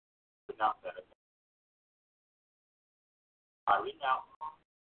 Pronounce that again. I read now.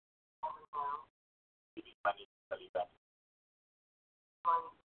 Giving money to evangelists.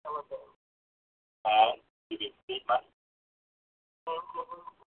 And giving seed money.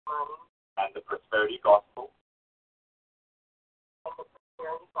 And the prosperity gospel.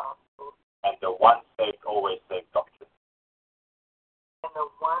 And the once saved, always saved doctrine.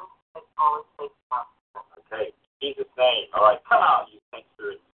 Okay, in Jesus' name. All right, come out, you snake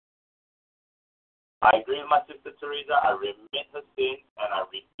spirits. I agree with my sister Teresa. I remit her sins and I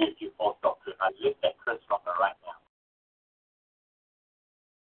rebuke you false doctrine. I lift that curse from her right now.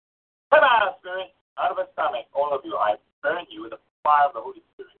 Come out, spirit, out of her stomach, all of you. I burn you with the fire of the Holy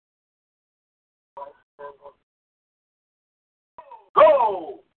Spirit.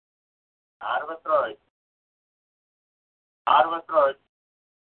 Go! Out of her throat. Out of her throat.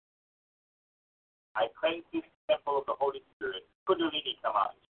 I cleanse this temple of the Holy Spirit. Kundalini, come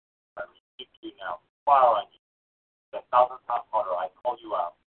out. I rebuke you now. Fire on you. 1,000 times hotter. I call you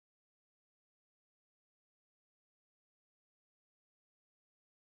out.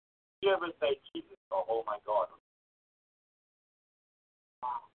 You ever say Jesus? Oh my God.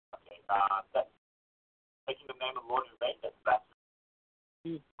 Okay, that's taking the name of the Lord in vain. That's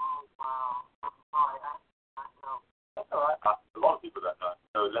blasphemy. That's all right. A lot of people don't know.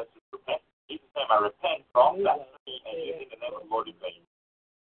 So let's just repent. In Jesus' name, I repent from blasphemy and using the name of the Lord in vain.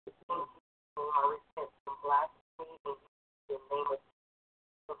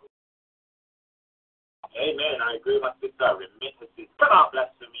 Amen. I agree with my sister. I remit her sins. Come out,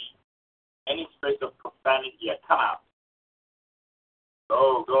 blasphemy. Any spirit of profanity, come out.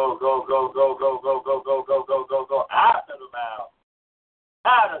 Go, go, go, go, go, go, go, go, go, go, go, go, go. Out of the mouth.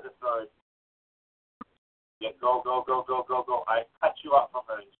 Out of the throat. Yeah, go, go, go, go, go, go. I cut you out from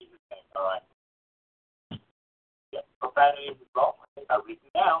her in Jesus' name. All right. Yeah, profanity is wrong. I've written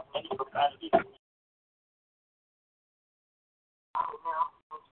down any profanity.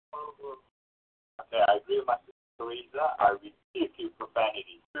 Okay, I agree with my sister Teresa. I rebuke you,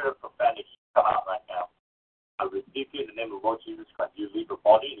 profanity. Spirit of profanity, come out right now. I rebuke you in the name of Lord Jesus Christ. You leave her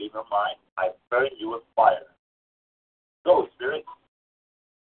body, leave her mind. I burn you with fire. Go, spirit.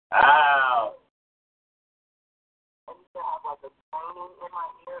 Out.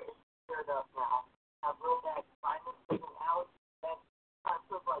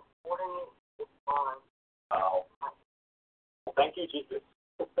 Oh. Thank you, Jesus.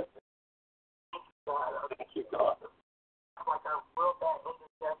 Thank you, God.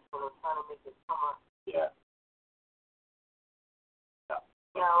 Yeah.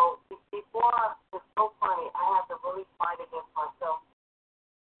 You know, before, it's so funny, I have to really fight against myself.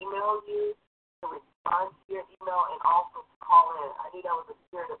 Email you, to respond to your email, and also to call in. I knew that was a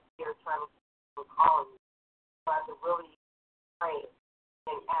spirit of fear trying to keep me from calling you. So I had to really pray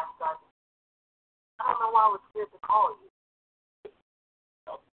I was scared to call you.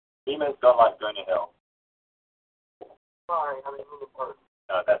 Demons don't like going to hell. Sorry, I didn't mean to hurt.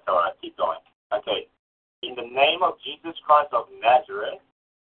 No, that's all right. Keep going. Okay. In the name of Jesus Christ of Nazareth,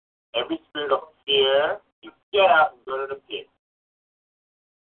 every spirit of fear, you get out and go to the pit.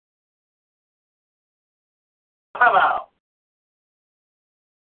 Come out.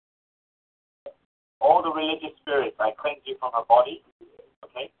 All the religious spirits, I cleanse you from her body.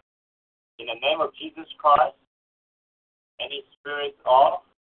 Okay? In the name of Jesus Christ, any spirits of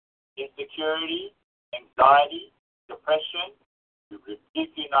insecurity, anxiety, depression, we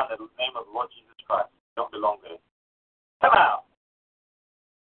rebuke you now in the name of the Lord Jesus Christ. You don't belong there. Come out.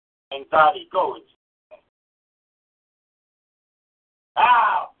 Anxiety, go in Jesus' name.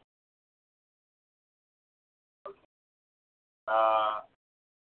 Out. Okay.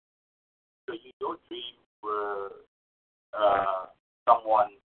 So your dreams were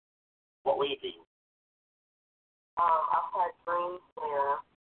someone. What were you dreaming? I've had dreams where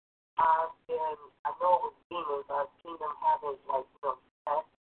I know it was demons. I've seen them having, like, sex.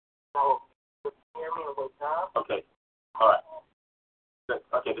 So, it would scare me and wake up. Okay. All right. Good.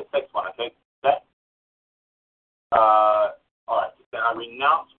 Okay, the next one, okay? That, all right. Then I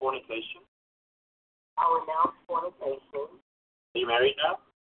renounce fornication. I renounce fornication. Are you married now?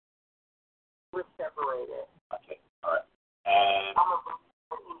 We're separated. Okay. All right. And I'm a believer.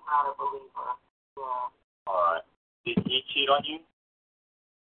 He's not a believer. Yeah. all right. Did he cheat on you?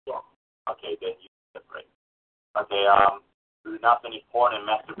 Yes. Okay, then you separate. Okay. Renounce any porn and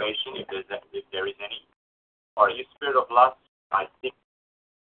masturbation, if there is any. Or you spirit of lust, I think.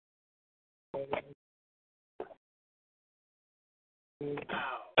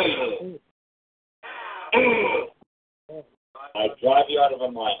 I drive you out of my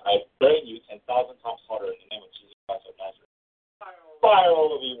mind. I burn you 10,000 times harder in the name of Jesus Christ of Nazareth. Fire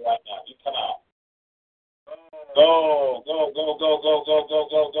all over you right now. You come out. Go, go, go, go, go, go, go,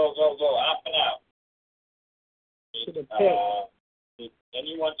 go, go, go, go. Up and out. Did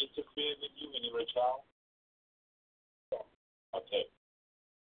anyone interfere with you when you were a child? Okay.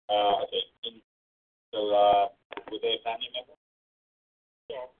 Okay. So, were they a family member?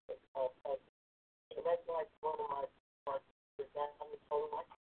 Yes. That's like one of my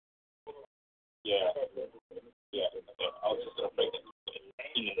yeah. Yeah. Okay. I was just going to break it.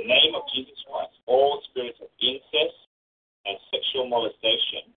 In the name of Jesus Christ, all spirits of incest and sexual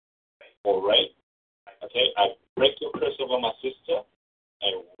molestation or rape, okay, I break your curse over my sister,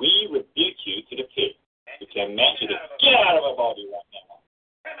 and we rebuke you to the pit. We command you to get out of our body right now.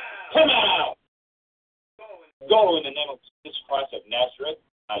 Come out! Go in the name of Jesus Christ of Nazareth.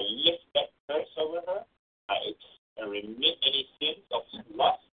 I lift that curse over her. I remit any sins of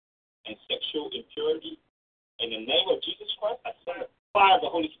lust and sexual impurity. In the name of Jesus Christ, I send the fire of the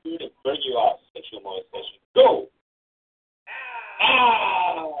Holy Spirit and burn you out of sexual molestation. Go!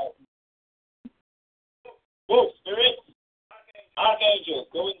 Out! Go, spirit! Archangels,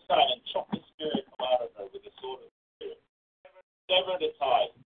 go inside and chop the spirit from out of her with the sword of the Spirit. Sever the ties.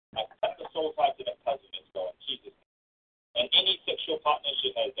 I cut the soul tie to the cousin and so in Jesus' name. And any sexual partner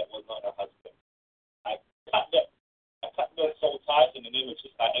she has that was not her husband. I cut the soul ties in the name of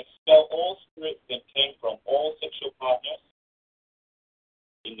Jesus. I expel all spirits that came from all sexual partners.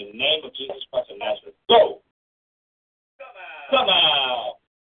 In the name of Jesus Christ of Nazareth. Go! Come out!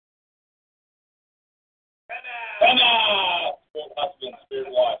 Come out! Spirit husband,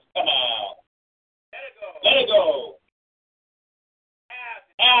 spirit wife, come out! Let it go!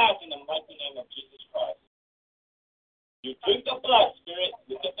 Out in the mighty name of Jesus Christ. You drink the blood, spirit.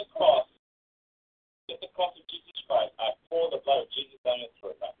 Look at the cross. Look at the cross of Jesus Christ. I pour the blood of Jesus down your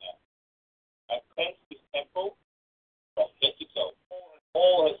throat right now. I cleanse this temple from head to toe.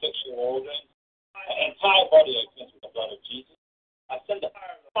 All her sexual organs, her entire body I cleanse with the blood of Jesus. I send the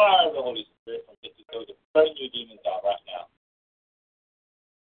fire of the Holy Spirit from head to toe to burn you demons out right now.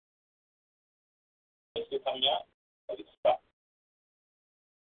 Is it still coming out? Or is it stuck?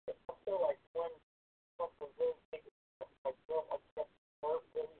 I feel like when something really big is like real upset,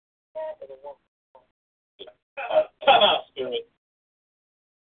 really bad, and it won't. Come out, spirit.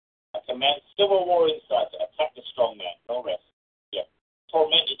 I command civil war inside to attack the strong man. No rest. Yeah.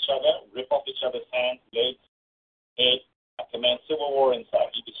 Torment each other, rip off each other's hands, legs, head. I command civil war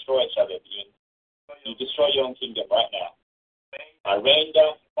inside. You destroy each other. You destroy your own kingdom right now. I rain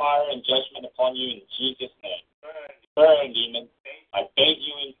down fire and judgment upon you in Jesus' name. Burn, demons. I bathe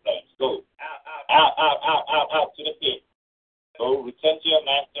you in flames. Go. Out, out, out, out, out to the pit. Go, return to your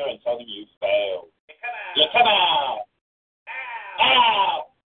master and tell him you failed. Yeah, come out. Out.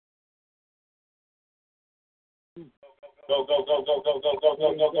 Go,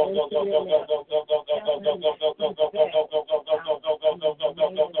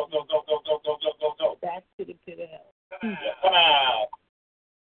 Back to the pit of hell. Come out.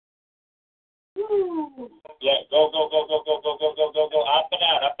 Yeah, go. Up and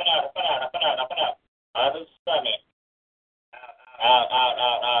out. Out of the stomach. Out.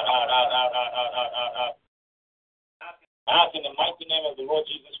 Out in the mighty name of the Lord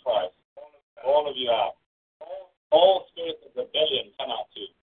Jesus Christ. All of you out. All spirits of rebellion come out too.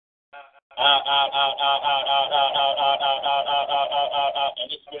 Out.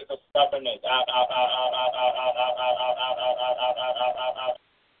 Any spirits of stubbornness. Out.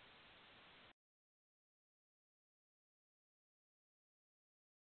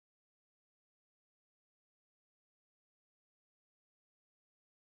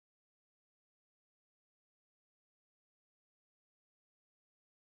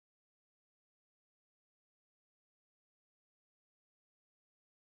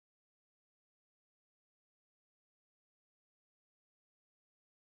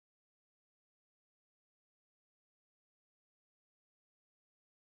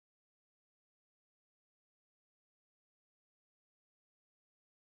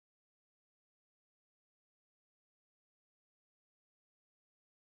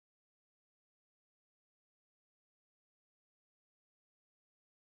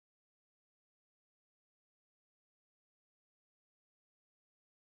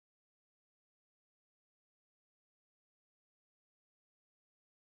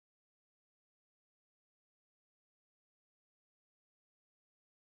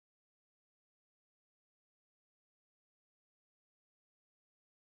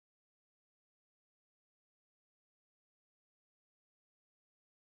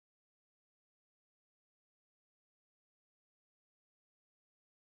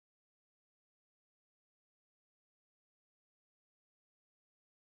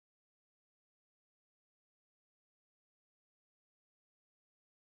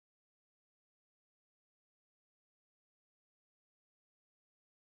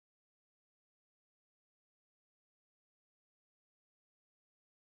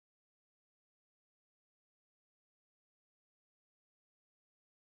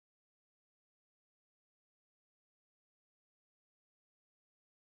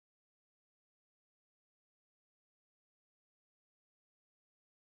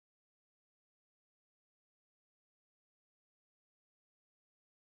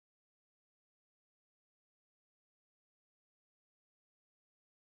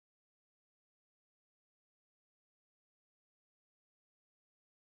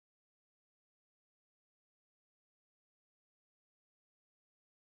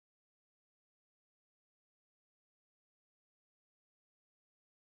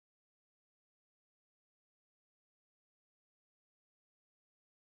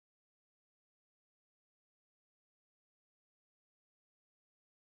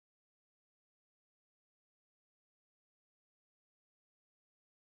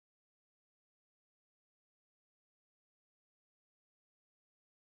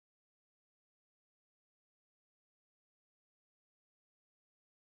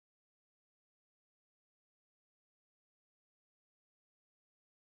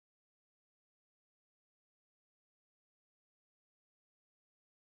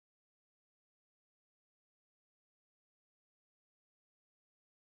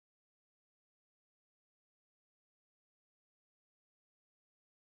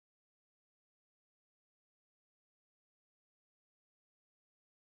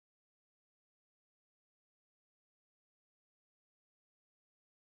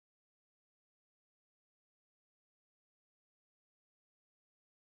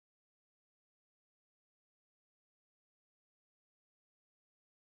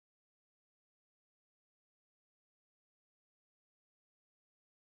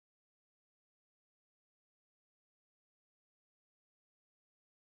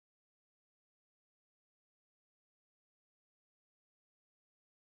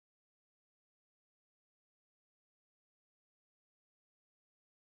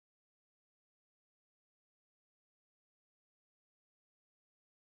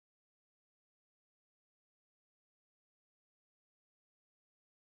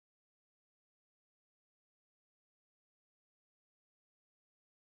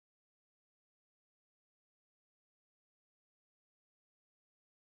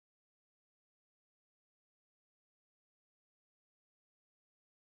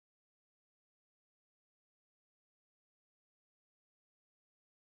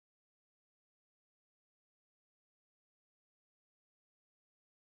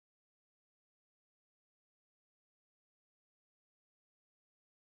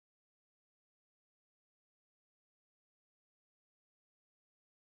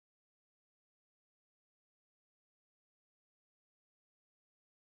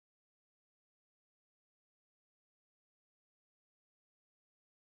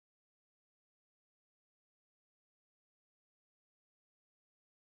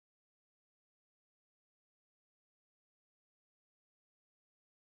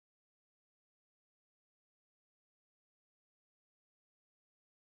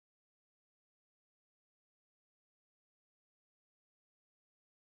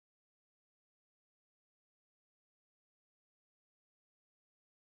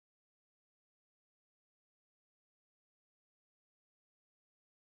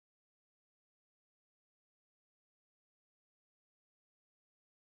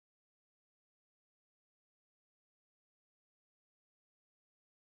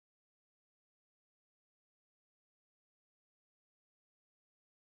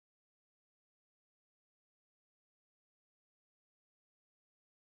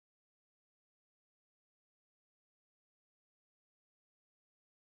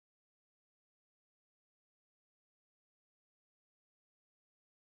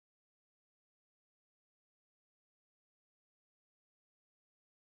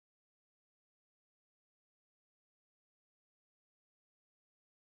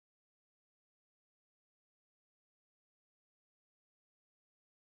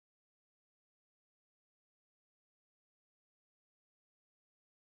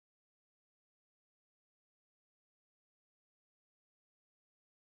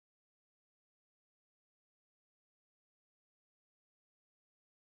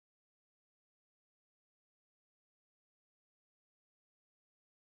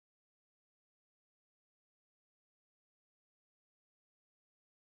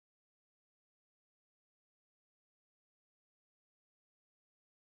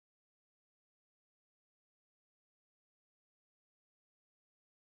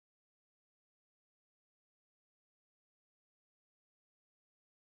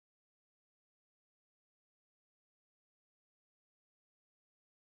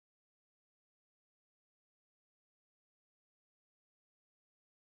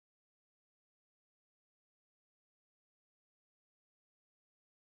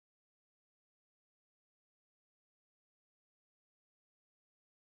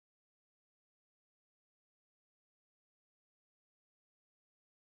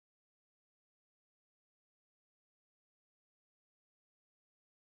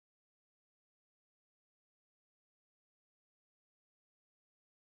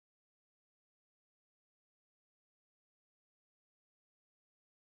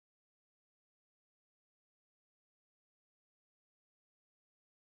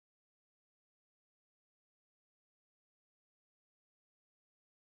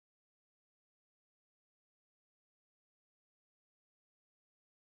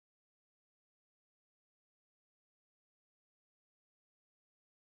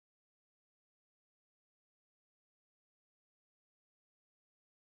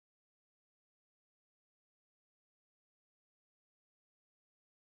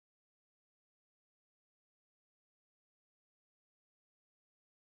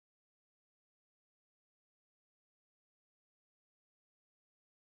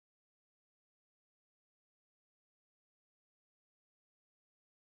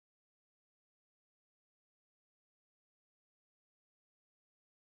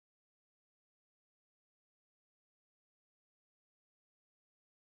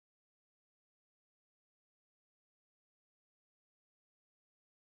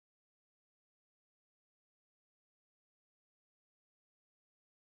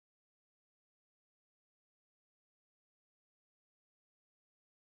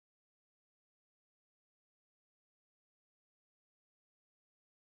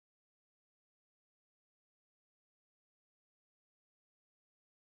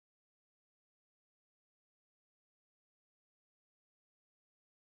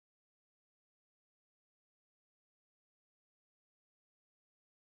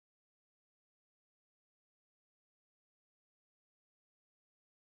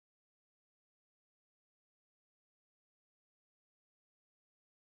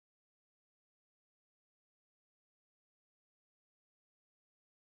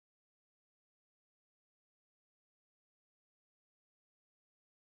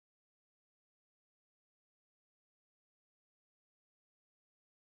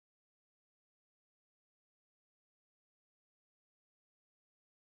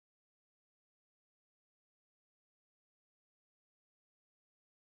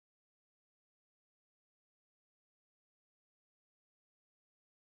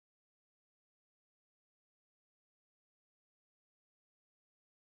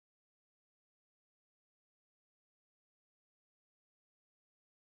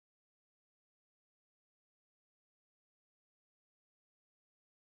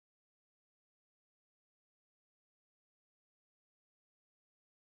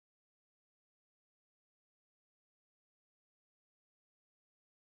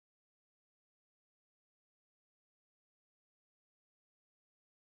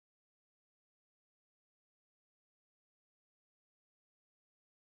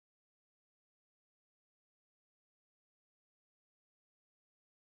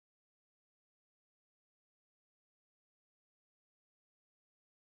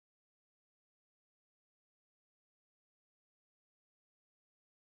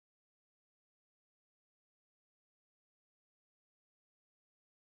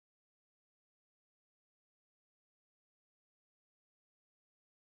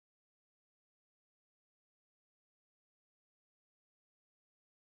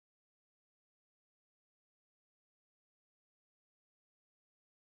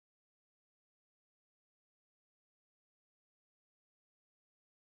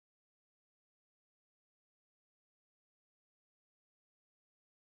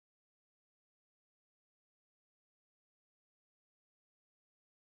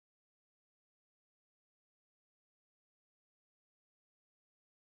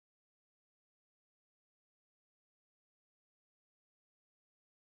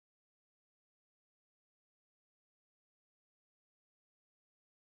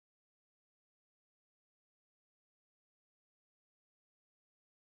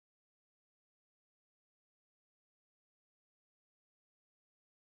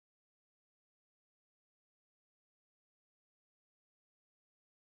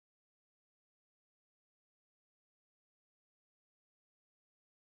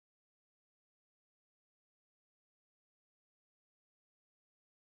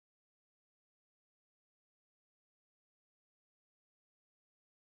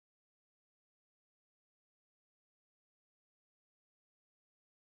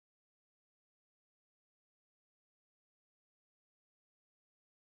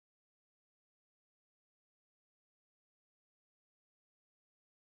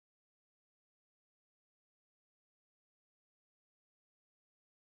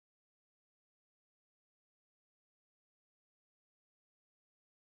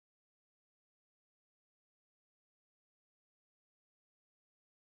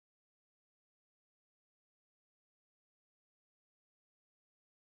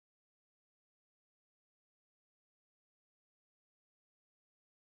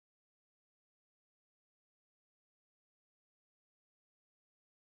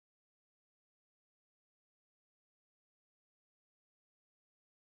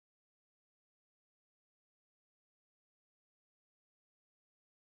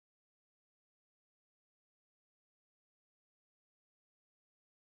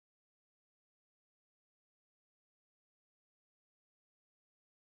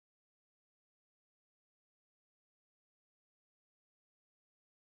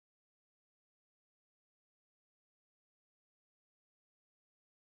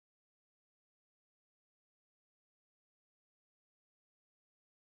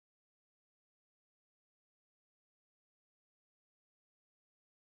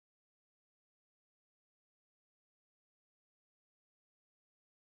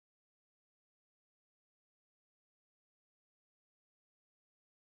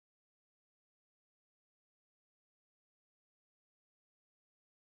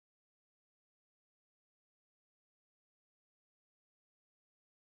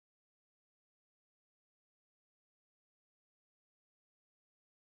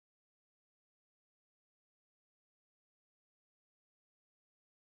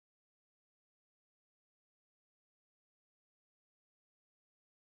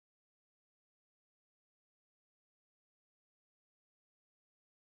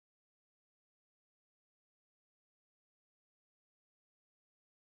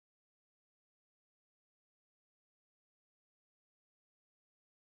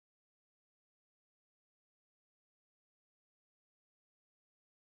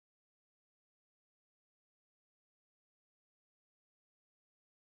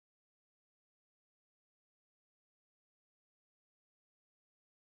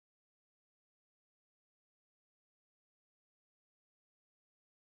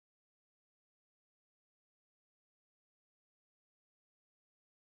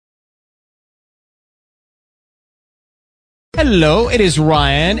 Hello, it is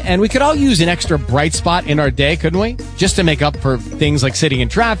Ryan, and we could all use an extra bright spot in our day, couldn't we? Just to make up for things like sitting in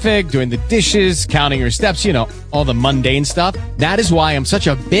traffic, doing the dishes, counting your steps, you know, all the mundane stuff. That is why I'm such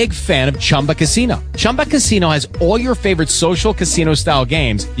a big fan of Chumba Casino. Chumba Casino has all your favorite social casino-style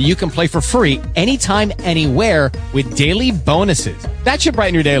games that you can play for free anytime, anywhere with daily bonuses. That should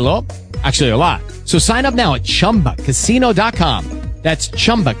brighten your day a little. Actually, a lot. So sign up now at ChumbaCasino.com. That's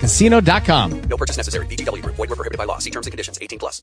ChumbaCasino.com. No purchase necessary. VGW Group. Void where prohibited by law. See terms and conditions. 18+.